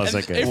on Was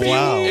It Good? If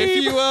Wow.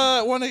 you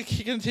want to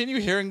continue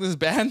hearing this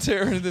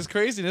banter and this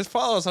craziness,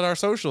 follow us on our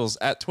socials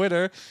at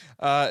Twitter.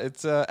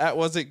 It's at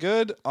Was It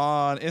Good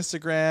on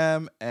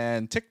Instagram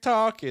and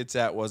TikTok. It's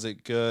at Was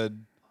It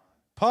Good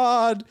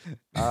Pod.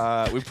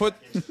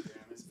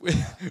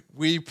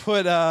 We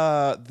put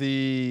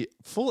the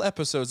full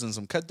episodes and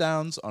some cut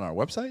downs on our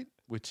website,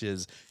 which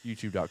is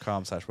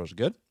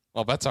youtube.com/wasitgood.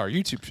 Well, that's our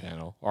YouTube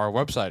channel. Our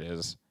website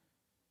is.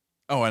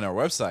 Oh, and our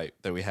website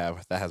that we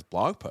have that has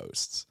blog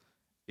posts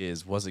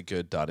is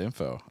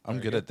wasitgood.info. I'm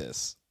good at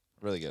this.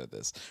 Really good at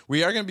this.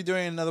 We are going to be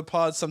doing another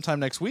pod sometime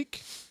next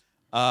week.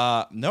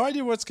 No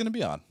idea what it's going to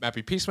be on. Might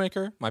be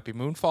Peacemaker, might be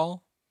Moonfall,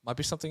 might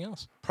be something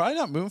else. Probably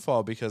not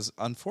Moonfall because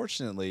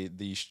unfortunately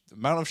the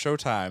amount of show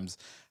times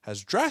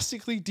has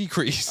drastically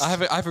decreased. I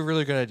have a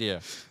really good idea.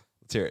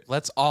 Let's hear it.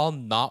 Let's all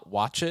not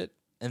watch it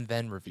and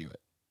then review it.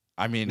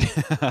 I mean,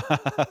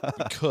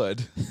 we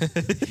could.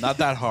 Not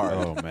that hard.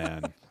 Oh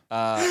man.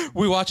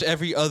 We watch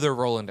every other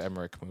Roland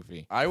Emmerich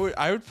movie. I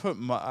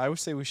would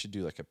say we should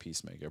do like a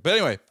Peacemaker. But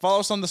anyway, follow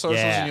us on the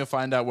socials Yeah. and you'll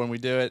find out when we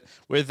do it.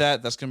 With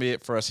that, that's going to be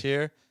it for us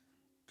here.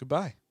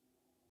 Goodbye.